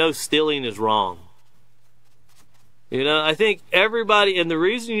here if you know stealing is wrong. I think everybody, and the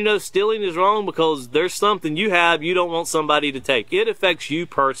reason stealing is wrong because there's something you have you don't want somebody to take. It affects you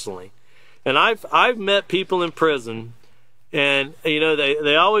personally. And I've met people in prison, and you know,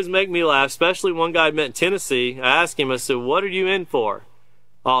 they always make me laugh, especially one guy I met in Tennessee. I asked him, I said, "What are you in for?"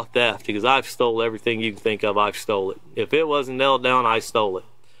 "Oh, theft." Because I've stole everything you can think of, I've stole it. If it wasn't nailed down, I stole it.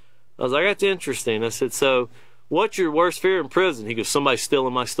 I was like, "That's interesting." I said, "So what's your worst fear in prison?" He goes, "Somebody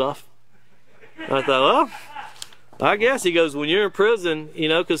stealing my stuff." I thought, well, I guess. He goes, when you're in prison, you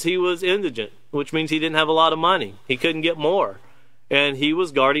know, because he was indigent, which means he didn't have a lot of money. He couldn't get more. And he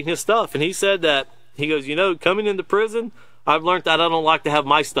was guarding his stuff. And he said that, he goes, you know, coming into prison, I've learned that I don't like to have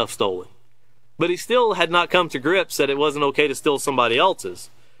my stuff stolen. But he still had not come to grips that it wasn't okay to steal somebody else's.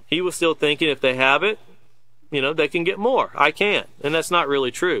 He was still thinking if they have it, you know, they can get more. I can't. And that's not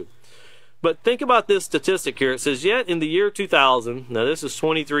really true. But think about this statistic here. It says, yet in the year 2000, now this is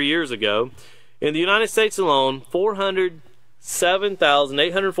 23 years ago, in the United States alone,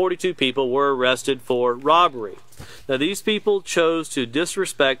 407,842 people were arrested for robbery. Now, these people chose to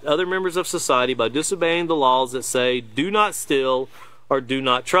disrespect other members of society by disobeying the laws that say, do not steal or do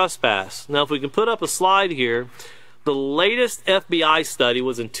not trespass. Now, if we can put up a slide here, the latest FBI study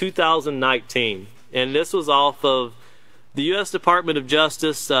was in 2019, and this was off of the U.S. Department of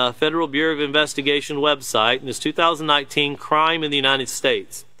Justice Federal Bureau of Investigation website, and it's 2019 Crime in the United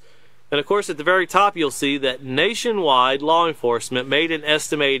States. And of course, at the very top, you'll see that nationwide law enforcement made an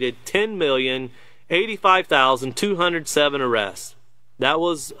estimated 10,085,207 arrests. That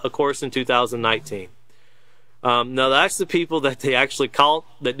was, of course, in 2019. Now, that's the people that they actually caught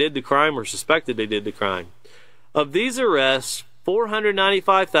that did the crime or suspected they did the crime. Of these arrests,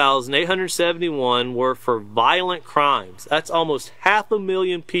 495,871 were for violent crimes. That's almost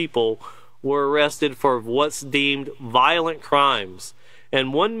 500,000 people were arrested for what's deemed violent crimes.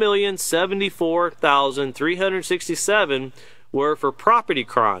 And 1,074,367 were for property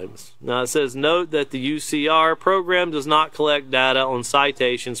crimes. Now it says, note that the UCR program does not collect data on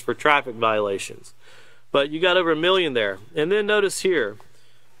citations for traffic violations. But you got over 1 million there. And then notice here,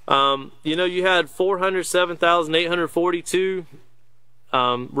 you know, you had 407,842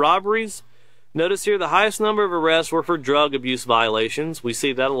 robberies. Notice here the highest number of arrests were for drug abuse violations. We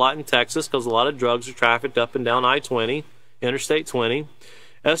see that a lot in Texas because a lot of drugs are trafficked up and down I-20. Interstate 20,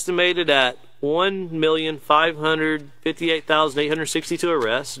 estimated at 1,558,862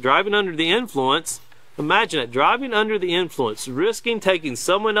 arrests. Driving under the influence, imagine it, driving under the influence, risking taking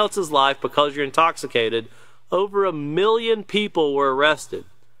someone else's life because you're intoxicated. Over 1 million people were arrested.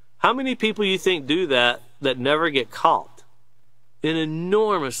 How many people you think do that never get caught? An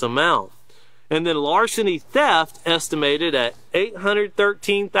enormous amount. And then larceny theft estimated at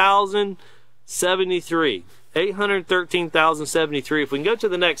 813,073. 813,073. If we can go to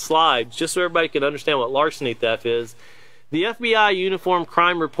the next slide, just so everybody can understand what larceny theft is. The FBI Uniform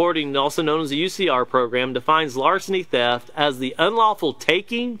Crime Reporting, also known as the UCR program, defines larceny theft as the unlawful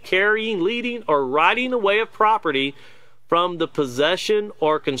taking, carrying, leading, or riding away of property from the possession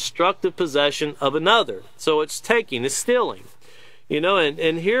or constructive possession of another. So it's taking, it's stealing. You know,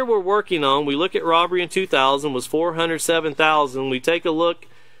 and here we're working on, we look at robbery in 2000 was 407,000. We take a look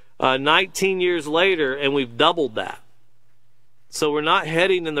 19 years later, and we've doubled that. So we're not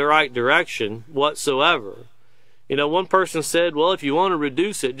heading in the right direction whatsoever. You know, one person said, well, if you want to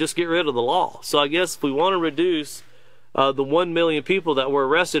reduce it, just get rid of the law. So I guess if we want to reduce the 1 million people that were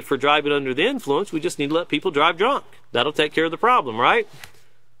arrested for driving under the influence, we just need to let people drive drunk. That'll take care of the problem, right?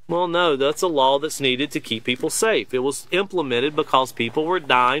 Well, no, that's a law that's needed to keep people safe. It was implemented because people were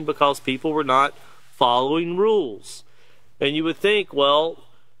dying, because people were not following rules. And you would think, well,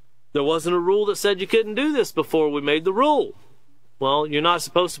 there wasn't a rule that said you couldn't do this before we made the rule. Well, you're not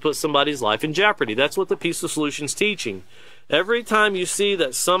supposed to put somebody's life in jeopardy. That's what the Peaceful Solution's teaching. Every time you see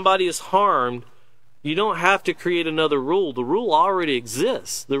that somebody is harmed, you don't have to create another rule. The rule already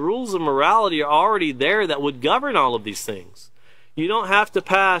exists. The rules of morality are already there that would govern all of these things. You don't have to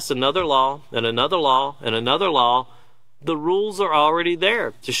pass another law and another law and another law. The rules are already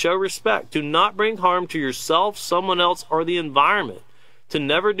there to show respect, to not bring harm to yourself, someone else, or the environment. To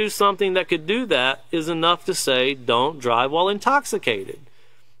never do something that could do that is enough to say, don't drive while intoxicated.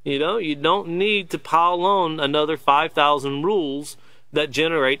 You know, you don't need to pile on another 5,000 rules that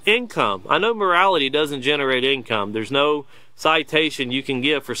generate income. I know morality doesn't generate income. There's no citation you can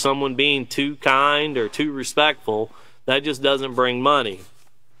give for someone being too kind or too respectful. That just doesn't bring money.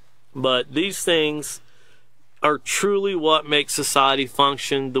 But these things are truly what makes society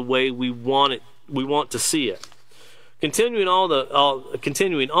function the way we want it. We want to see it. Continuing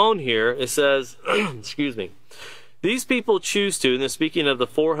on here, it says, excuse me, these people choose to, and then speaking of the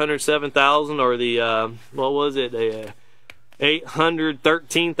 407,000 or the,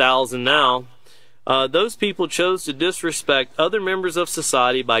 813,000 now, Those people chose to disrespect other members of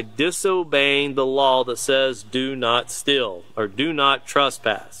society by disobeying the law that says do not steal or do not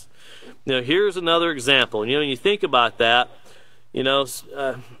trespass. Now, here's another example. When you think about that,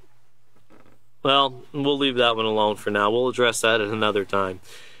 well, we'll leave that one alone for now. We'll address that at another time.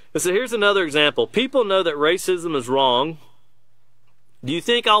 And so here's another example. People know that racism is wrong. Do you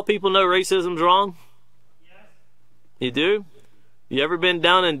think all people know racism is wrong? Yes. You do? You ever been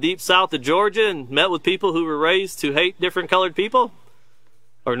down in deep south of Georgia and met with people who were raised to hate different colored people?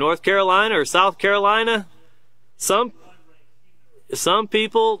 Or North Carolina or South Carolina? Some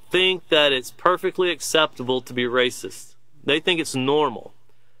people think that it's perfectly acceptable to be racist. They think it's normal.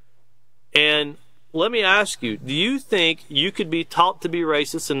 And let me ask you, do you think you could be taught to be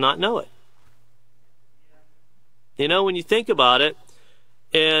racist and not know it? When you think about it,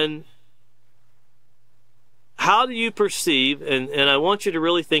 and how do you perceive, and I want you to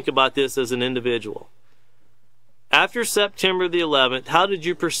really think about this as an individual. After September the 11th, how did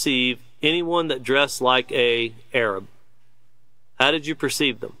you perceive anyone that dressed like a Arab? How did you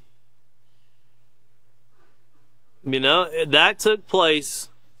perceive them? That took place.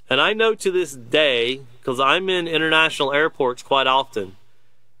 And I know to this day, because I'm in international airports quite often,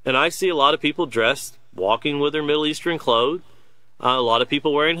 and I see a lot of people dressed, walking with their Middle Eastern clothes, a lot of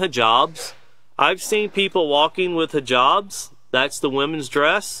people wearing hijabs. I've seen people walking with hijabs, that's the women's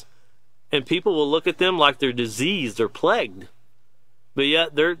dress, and people will look at them like they're diseased or plagued. But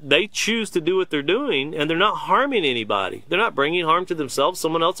yet they choose to do what they're doing, and they're not harming anybody. They're not bringing harm to themselves,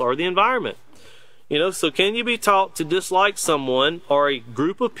 someone else, or the environment. So can you be taught to dislike someone or a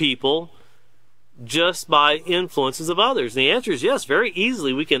group of people just by influences of others? And the answer is yes, very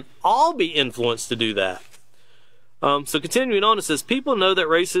easily. We can all be influenced to do that. So continuing on, it says, people know that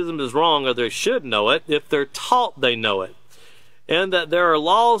racism is wrong, or they should know it, if they're taught they know it. And that there are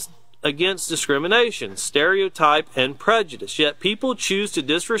laws against discrimination, stereotype, and prejudice. Yet people choose to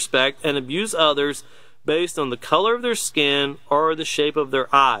disrespect and abuse others based on the color of their skin or the shape of their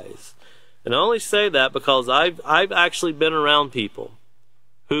eyes. And I only say that because I've actually been around people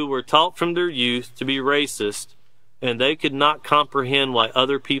who were taught from their youth to be racist, and they could not comprehend why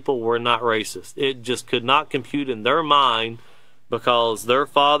other people were not racist. It just could not compute in their mind because their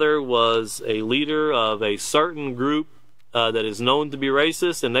father was a leader of a certain group that is known to be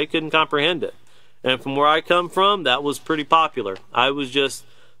racist, and they couldn't comprehend it. And from where I come from, that was pretty popular. I was just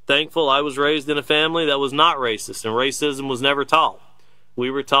thankful I was raised in a family that was not racist, and racism was never taught. We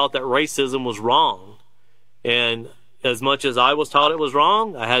were taught that racism was wrong. And as much as I was taught it was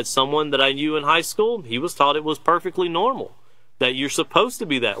wrong, I had someone that I knew in high school, he was taught it was perfectly normal, that you're supposed to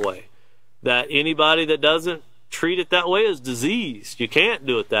be that way, that anybody that doesn't treat it that way is diseased. You can't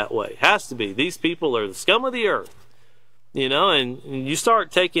do it that way. It has to be. These people are the scum of the earth. And you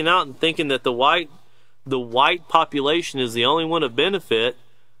start taking out and thinking that the white population is the only one of benefit,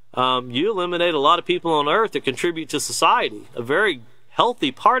 you eliminate a lot of people on earth that contribute to society, a very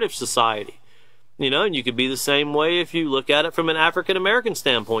healthy part of society. And you could be the same way if you look at it from an African American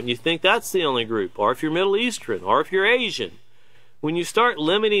standpoint. You think that's the only group, or if you're Middle Eastern, or if you're Asian. When you start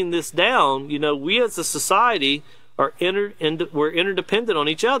limiting this down, we as a society we're interdependent on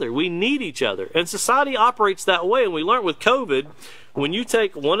each other. We need each other. And society operates that way. And we learned with COVID, when you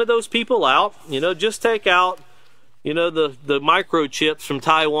take one of those people out, just take out the microchips from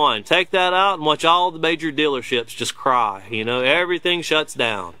Taiwan. Take that out and watch all the major dealerships just cry. Everything shuts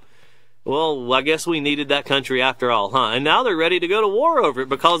down. Well, I guess we needed that country after all, huh? And now they're ready to go to war over it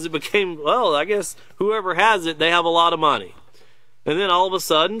because it became, well, I guess whoever has it, they have a lot of money. And then all of a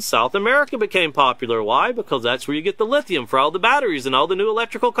sudden, South America became popular. Why? Because that's where you get the lithium for all the batteries and all the new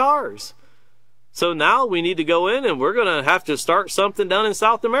electrical cars. So now we need to go in and we're going to have to start something down in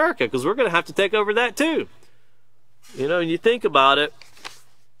South America because we're going to have to take over that too. And you think about it,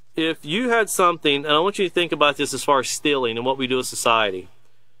 if you had something, and I want you to think about this as far as stealing and what we do as society.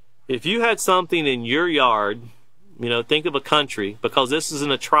 If you had something in your yard, think of a country, because this is in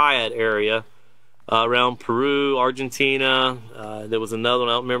a triad area around Peru, Argentina. There was another one,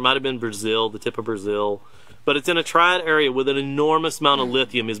 I don't remember, it might have been Brazil, the tip of Brazil. But it's in a triad area with an enormous amount of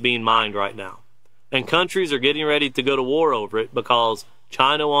lithium is being mined right now. And countries are getting ready to go to war over it because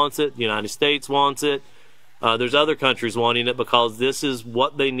China wants it, the United States wants it. There's other countries wanting it because this is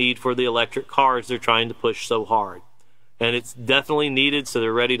what they need for the electric cars they're trying to push so hard. And it's definitely needed, so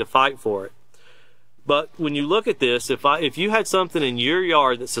they're ready to fight for it. But when you look at this, if you had something in your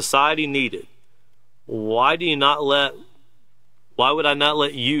yard that society needed, why would I not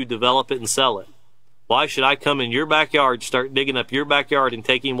let you develop it and sell it? Why should I come in your backyard, start digging up your backyard and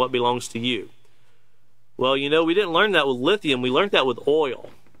taking what belongs to you? Well, we didn't learn that with lithium. We learned that with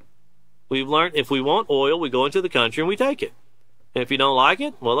oil. We've learned if we want oil, we go into the country and we take it. And if you don't like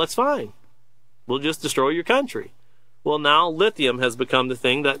it, well, that's fine. We'll just destroy your country. Well, now lithium has become the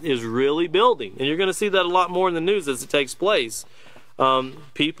thing that is really building. And you're going to see that a lot more in the news as it takes place.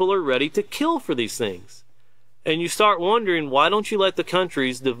 People are ready to kill for these things. And you start wondering, why don't you let the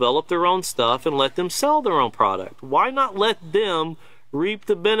countries develop their own stuff and let them sell their own product? Why not let them reap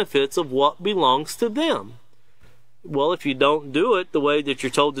the benefits of what belongs to them? Well, if you don't do it the way that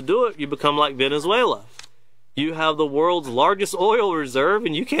you're told to do it, you become like Venezuela. You have the world's largest oil reserve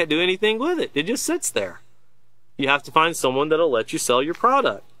and you can't do anything with it. It just sits there. You have to find someone that'll let you sell your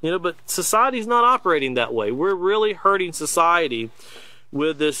product. But society's not operating that way. We're really hurting society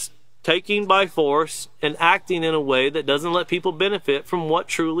with this taking by force and acting in a way that doesn't let people benefit from what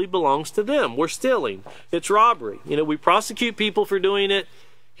truly belongs to them. We're stealing. It's robbery. We prosecute people for doing it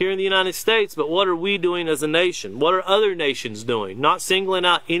here in the United States, but what are we doing as a nation? What are other nations doing? Not singling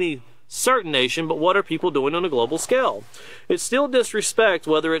out any certain nation, but what are people doing on a global scale? It's still disrespect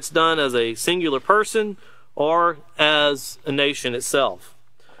whether it's done as a singular person or as a nation itself.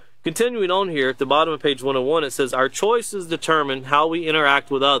 Continuing on here, at the bottom of page 101, it says, our choices determine how we interact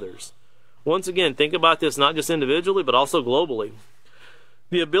with others. Once again, think about this not just individually, but also globally.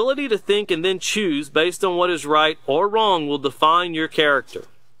 The ability to think and then choose based on what is right or wrong will define your character.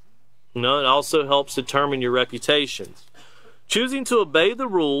 It also helps determine your reputation. Choosing to obey the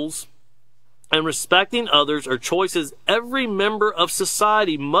rules and respecting others are choices every member of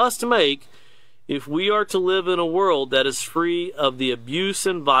society must make if we are to live in a world that is free of the abuse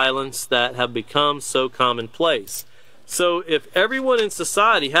and violence that have become so commonplace. So if everyone in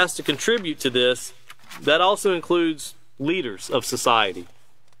society has to contribute to this, that also includes leaders of society.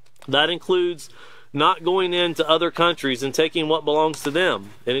 That includes not going into other countries and taking what belongs to them.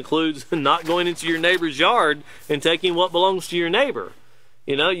 It includes not going into your neighbor's yard and taking what belongs to your neighbor.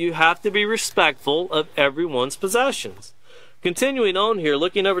 You have to be respectful of everyone's possessions. Continuing on here,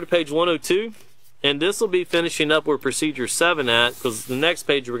 looking over to page 102, and this will be finishing up where procedure 7 at, because the next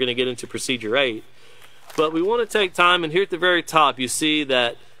page we're going to get into procedure 8. But we want to take time, and here at the very top you see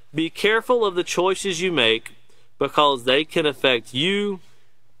that be careful of the choices you make because they can affect you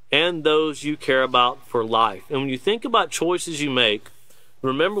and those you care about for life. And when you think about choices you make,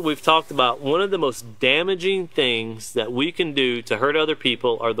 remember we've talked about one of the most damaging things that we can do to hurt other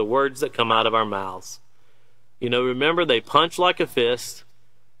people are the words that come out of our mouths. Remember they punch like a fist.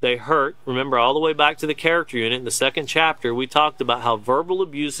 They hurt. Remember, all the way back to the character unit in the 2nd chapter, we talked about how verbal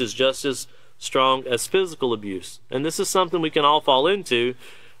abuse is just as strong as physical abuse. And this is something we can all fall into,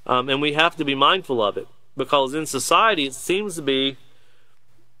 and we have to be mindful of it. Because in society, it seems to be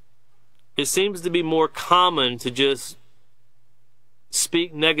more common to just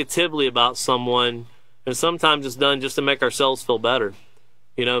speak negatively about someone, and sometimes it's done just to make ourselves feel better.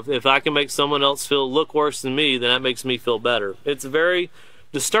 If I can make someone else look worse than me, then that makes me feel better. It's a very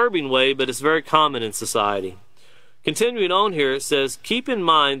disturbing way, but it's very common in society. Continuing on here, it says, keep in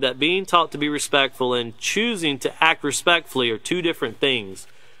mind that being taught to be respectful and choosing to act respectfully are two different things.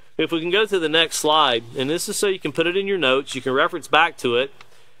 If we can go to the next slide, and this is so you can put it in your notes, you can reference back to it.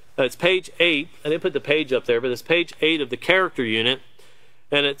 It's page 8. I didn't put the page up there, but it's page 8 of the character unit.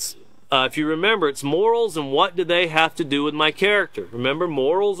 And it's, if you remember, it's morals and what do they have to do with my character. Remember,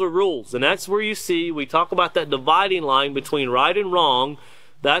 morals are rules. And that's where you see, we talk about that dividing line between right and wrong.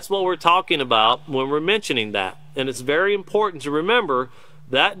 That's what we're talking about when we're mentioning that. And it's very important to remember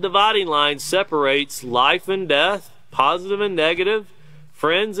that dividing line separates life and death, positive and negative,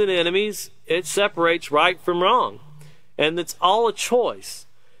 friends and enemies. It separates right from wrong. And it's all a choice.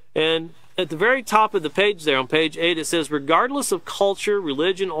 And at the very top of the page there on page 8, it says, regardless of culture,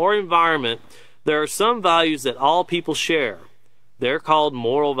 religion, or environment, there are some values that all people share. They're called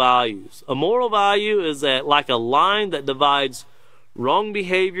moral values. A moral value is like a line that divides wrong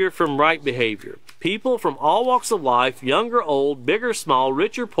behavior from right behavior. People from all walks of life, young or old, big or small,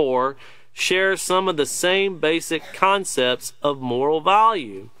 rich or poor, share some of the same basic concepts of moral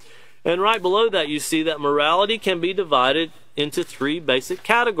value. And right below that you see that morality can be divided into 3 basic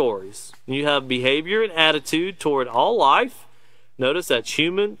categories. You have behavior and attitude toward all life. Notice that's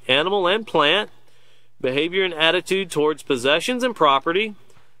human, animal, and plant. Behavior and attitude towards possessions and property.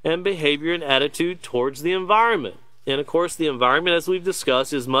 And behavior and attitude towards the environment. And of course the environment, as we've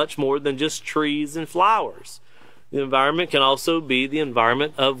discussed, is much more than just trees and flowers. The environment can also be the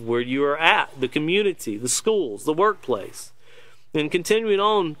environment of where you are at, the community, the schools, the workplace. And continuing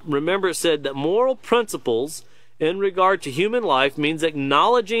on, remember it said that moral principles in regard to human life means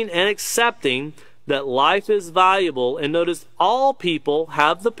acknowledging and accepting that life is valuable, and notice all people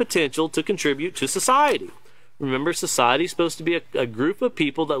have the potential to contribute to society. Remember, society is supposed to be a group of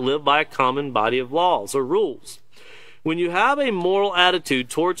people that live by a common body of laws or rules. When you have a moral attitude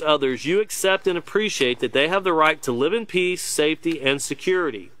towards others, you accept and appreciate that they have the right to live in peace, safety, and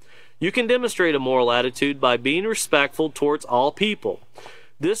security. You can demonstrate a moral attitude by being respectful towards all people.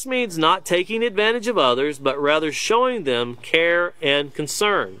 This means not taking advantage of others, but rather showing them care and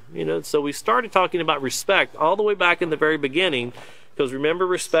concern. So we started talking about respect all the way back in the very beginning, because remember,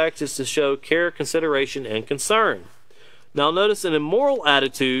 respect is to show care, consideration, and concern. Now notice an immoral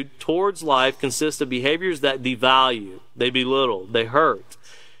attitude towards life consists of behaviors that devalue, they belittle, they hurt,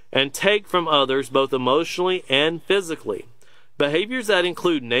 and take from others both emotionally and physically. Behaviors that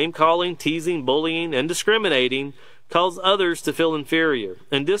include name-calling, teasing, bullying, and discriminating cause others to feel inferior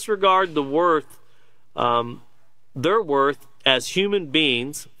and disregard their worth as human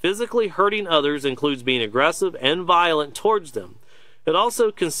beings. Physically hurting others includes being aggressive and violent towards them. It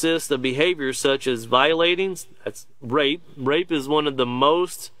also consists of behaviors such as violating, that's rape. Rape is one of the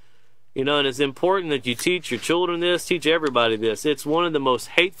most, and it's important that you teach your children this, teach everybody this. It's one of the most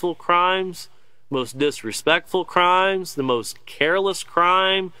hateful crimes, most disrespectful crimes, the most careless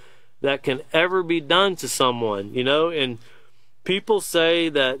crime that can ever be done to someone, and people say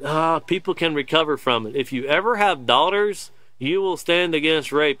that people can recover from it. If you ever have daughters, you will stand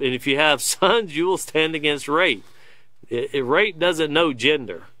against rape, and if you have sons, you will stand against rape. Rape doesn't know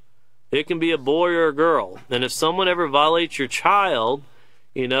gender. It can be a boy or a girl. And if someone ever violates your child,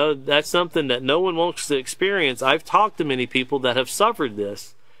 that's something that no one wants to experience. I've talked to many people that have suffered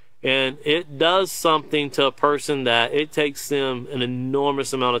this. And it does something to a person that it takes them an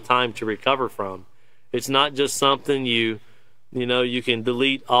enormous amount of time to recover from. It's not just something you can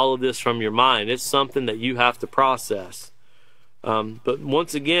delete all of this from your mind. It's something that you have to process. But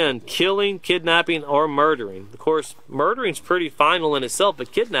once again, killing, kidnapping, or murdering. Of course, murdering is pretty final in itself,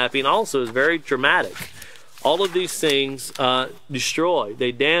 but kidnapping also is very dramatic. All of these things destroy,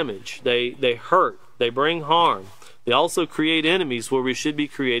 they damage, they hurt, they bring harm. They also create enemies where we should be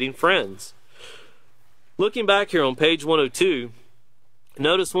creating friends. Looking back here on page 102,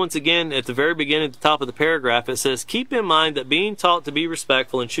 notice once again at the very beginning at the top of the paragraph, it says, keep in mind that being taught to be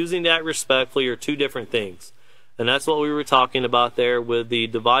respectful and choosing to act respectfully are two different things. And that's what we were talking about there with the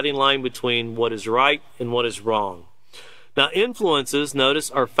dividing line between what is right and what is wrong. Now, influences,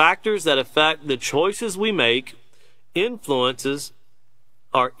 notice, are factors that affect the choices we make. Influences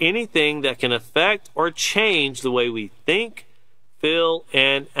are anything that can affect or change the way we think, feel,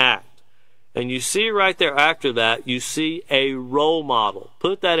 and act. And you see right there after that, you see a role model.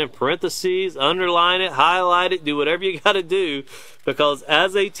 Put that in parentheses, underline it, highlight it, do whatever you got to do, because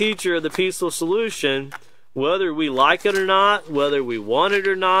as a teacher of the Peaceful Solution, whether we like it or not, whether we want it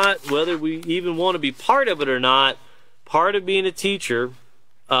or not, whether we even want to be part of it or not, part of being a teacher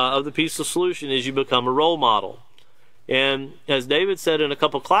of the Peaceful Solution is you become a role model. And as David said in a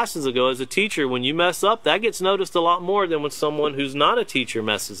couple classes ago, as a teacher, when you mess up, that gets noticed a lot more than when someone who's not a teacher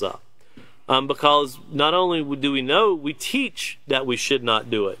messes up. Because not only do we know, we teach that we should not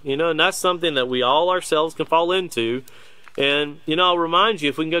do it. And that's something that we all ourselves can fall into. And, I'll remind you,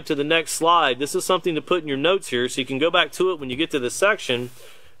 if we can go to the next slide, this is something to put in your notes here so you can go back to it when you get to this section.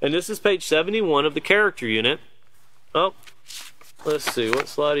 And this is page 71 of the character unit. Oh, let's see, what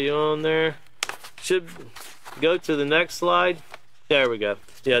slide are you on there? Should go to the next slide. There we go.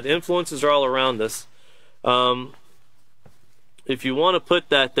 Yeah, the influences are all around us. If you want to put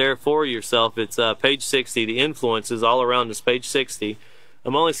that there for yourself, it's page 60. The influences all around us, page 60.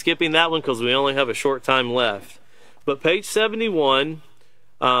 I'm only skipping that one because we only have a short time left. But page 71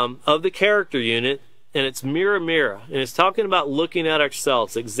 of the character unit, and it's mirror, mirror. And it's talking about looking at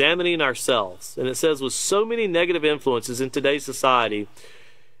ourselves, examining ourselves. And it says, with so many negative influences in today's society,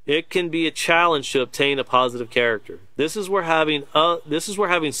 it can be a challenge to obtain a positive character. This is where having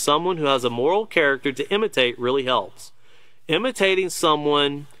someone who has a moral character to imitate really helps. Imitating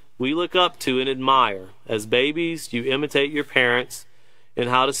someone we look up to and admire. As babies, you imitate your parents in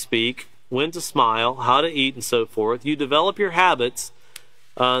how to speak, when to smile, how to eat, and so forth. You develop your habits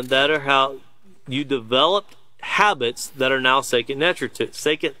learn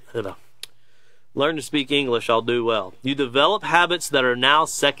to speak English, I'll do well. You develop habits that are now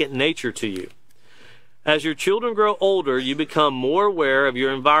second nature to you. As your children grow older, you become more aware of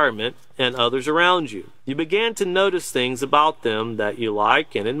your environment and others around you. You begin to notice things about them that you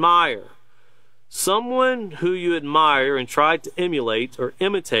like and admire. Someone who you admire and try to emulate or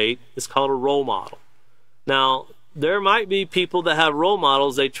imitate is called a role model. Now, there might be people that have role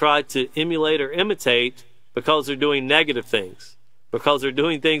models they try to emulate or imitate because they're doing negative things, because they're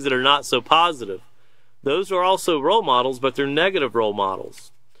doing things that are not so positive. Those are also role models, but they're negative role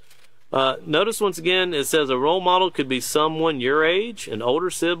models. Notice once again, it says a role model could be someone your age, an older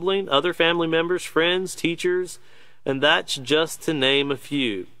sibling, other family members, friends, teachers, and that's just to name a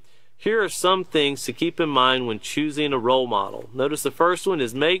few. Here are some things to keep in mind when choosing a role model. Notice the first one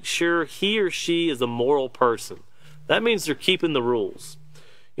is make sure he or she is a moral person. That means they're keeping the rules.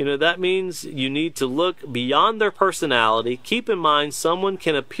 That means you need to look beyond their personality. Keep in mind someone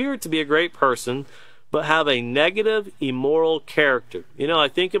can appear to be a great person, but have a negative, immoral character. I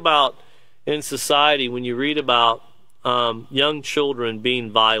think about in society when you read about young children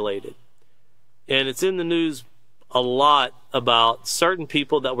being violated. And it's in the news a lot about certain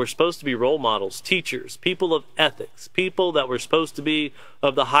people that were supposed to be role models, teachers, people of ethics, people that were supposed to be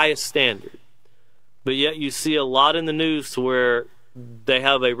of the highest standard. But yet you see a lot in the news to where they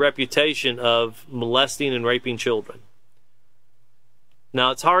have a reputation of molesting and raping children.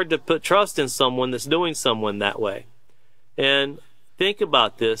 Now, it's hard to put trust in someone that's doing someone that way. And think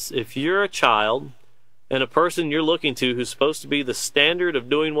about this. If you're a child and a person you're looking to who's supposed to be the standard of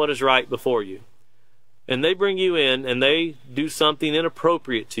doing what is right before you, and they bring you in and they do something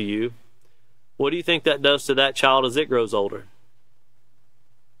inappropriate to you, what do you think that does to that child as it grows older?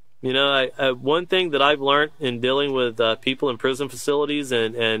 One thing that I've learned in dealing with people in prison facilities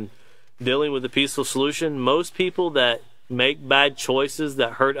and dealing with the peaceful solution, most people that make bad choices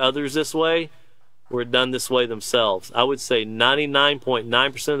that hurt others this way were done this way themselves. I would say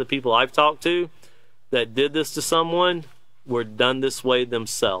 99.9% of the people I've talked to that did this to someone were done this way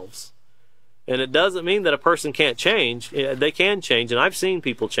themselves. And it doesn't mean that a person can't change. They can change, and I've seen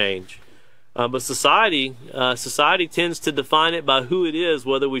people change. But society tends to define it by who it is,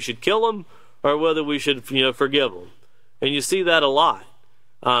 whether we should kill them or whether we should forgive them. And you see that a lot.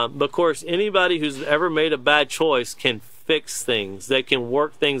 But of course, anybody who's ever made a bad choice can fix things. They can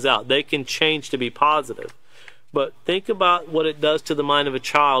work things out. They can change to be positive. But think about what it does to the mind of a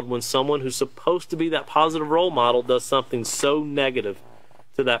child when someone who's supposed to be that positive role model does something so negative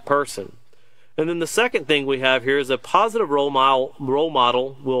to that person. And then the second thing we have here is a positive role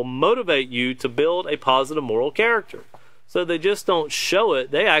model will motivate you to build a positive moral character. So they just don't show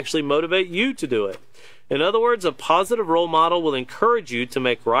it, they actually motivate you to do it. In other words, a positive role model will encourage you to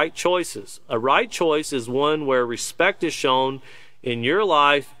make right choices. A right choice is one where respect is shown in your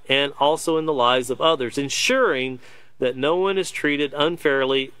life and also in the lives of others, ensuring that no one is treated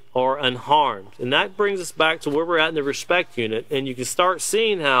unfairly or unharmed. And that brings us back to where we're at in the respect unit, and you can start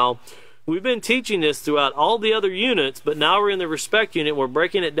seeing how we've been teaching this throughout all the other units, but now we're in the respect unit, we're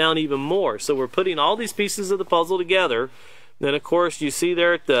breaking it down even more. So we're putting all these pieces of the puzzle together. Then, of course, you see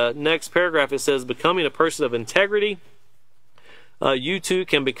there at the next paragraph, it says, becoming a person of integrity. You too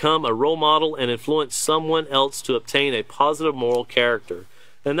can become a role model and influence someone else to obtain a positive moral character.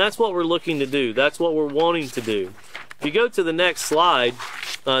 And that's what we're looking to do. That's what we're wanting to do. If you go to the next slide,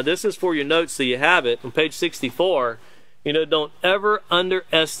 this is for your notes so you have it. On page 64, don't ever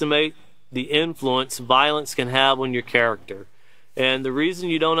underestimate the influence violence can have on your character. And the reason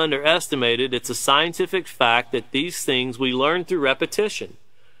you don't underestimate it, it's a scientific fact that these things we learn through repetition.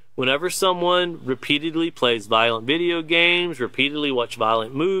 Whenever someone repeatedly plays violent video games, repeatedly watches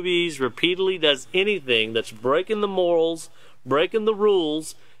violent movies, repeatedly does anything that's breaking the morals, breaking the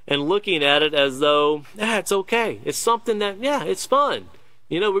rules, and looking at it as though, it's okay. It's something that, it's fun.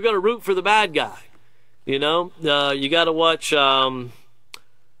 We're going to root for the bad guy. You got to watch...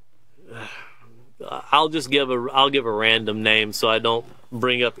 I'll give a random name so I don't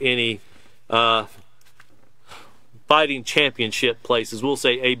bring up any fighting championship places. We'll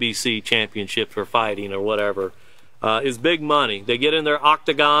say ABC championship for fighting or whatever. Is big money. They get in their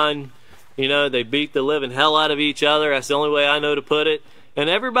octagon, they beat the living hell out of each other. That's the only way I know to put it. And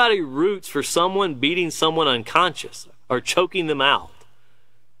everybody roots for someone beating someone unconscious or choking them out.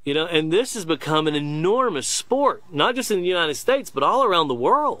 And this has become an enormous sport, not just in the United States, but all around the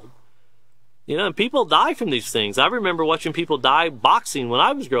world. And people die from these things. I remember watching people die boxing when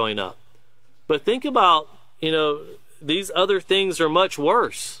I was growing up. But think about, these other things are much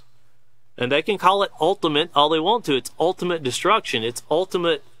worse. And they can call it ultimate all they want to. It's ultimate destruction. It's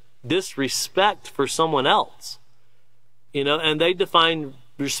ultimate disrespect for someone else. And they define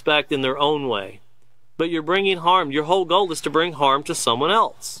respect in their own way. But you're bringing harm. Your whole goal is to bring harm to someone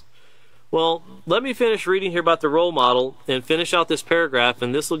else. Well, let me finish reading here about the role model and finish out this paragraph,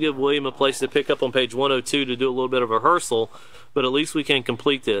 and this will give William a place to pick up on page 102 to do a little bit of rehearsal, but at least we can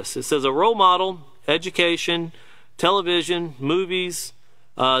complete this. It says a role model, education, television, movies,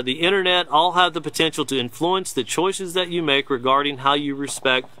 the internet all have the potential to influence the choices that you make regarding how you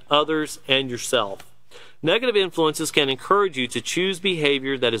respect others and yourself. Negative influences can encourage you to choose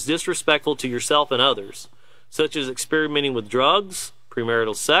behavior that is disrespectful to yourself and others, such as experimenting with drugs,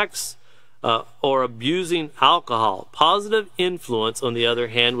 premarital sex, or abusing alcohol. Positive influence, on the other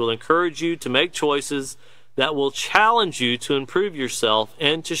hand, will encourage you to make choices that will challenge you to improve yourself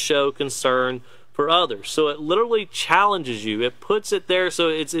and to show concern for others. So it literally challenges you. It puts it there, so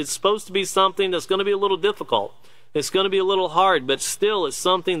it's supposed to be something that's going to be a little difficult. It's going to be a little hard, but still it's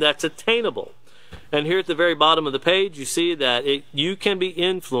something that's attainable. And here at the very bottom of the page, you see that you can be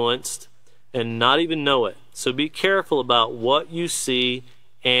influenced and not even know it. So be careful about what you see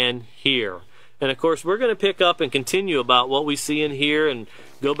and hear. And of course, we're going to pick up and continue about what we see and hear and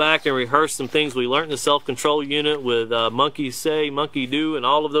go back and rehearse some things we learned in the self-control unit with monkey say, monkey do, and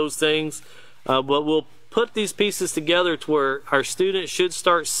all of those things. But we'll put these pieces together to where our students should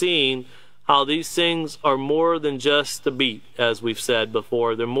start seeing how these things are more than just a beat, as we've said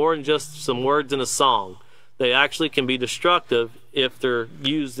before. They're more than just some words in a song. They actually can be destructive if they're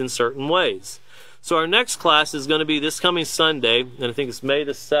used in certain ways. So our next class is going to be this coming Sunday, and I think it's May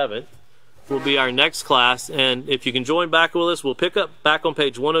the 7th, will be our next class. And if you can join back with us, we'll pick up back on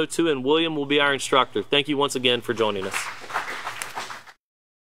page 102, and William will be our instructor. Thank you once again for joining us.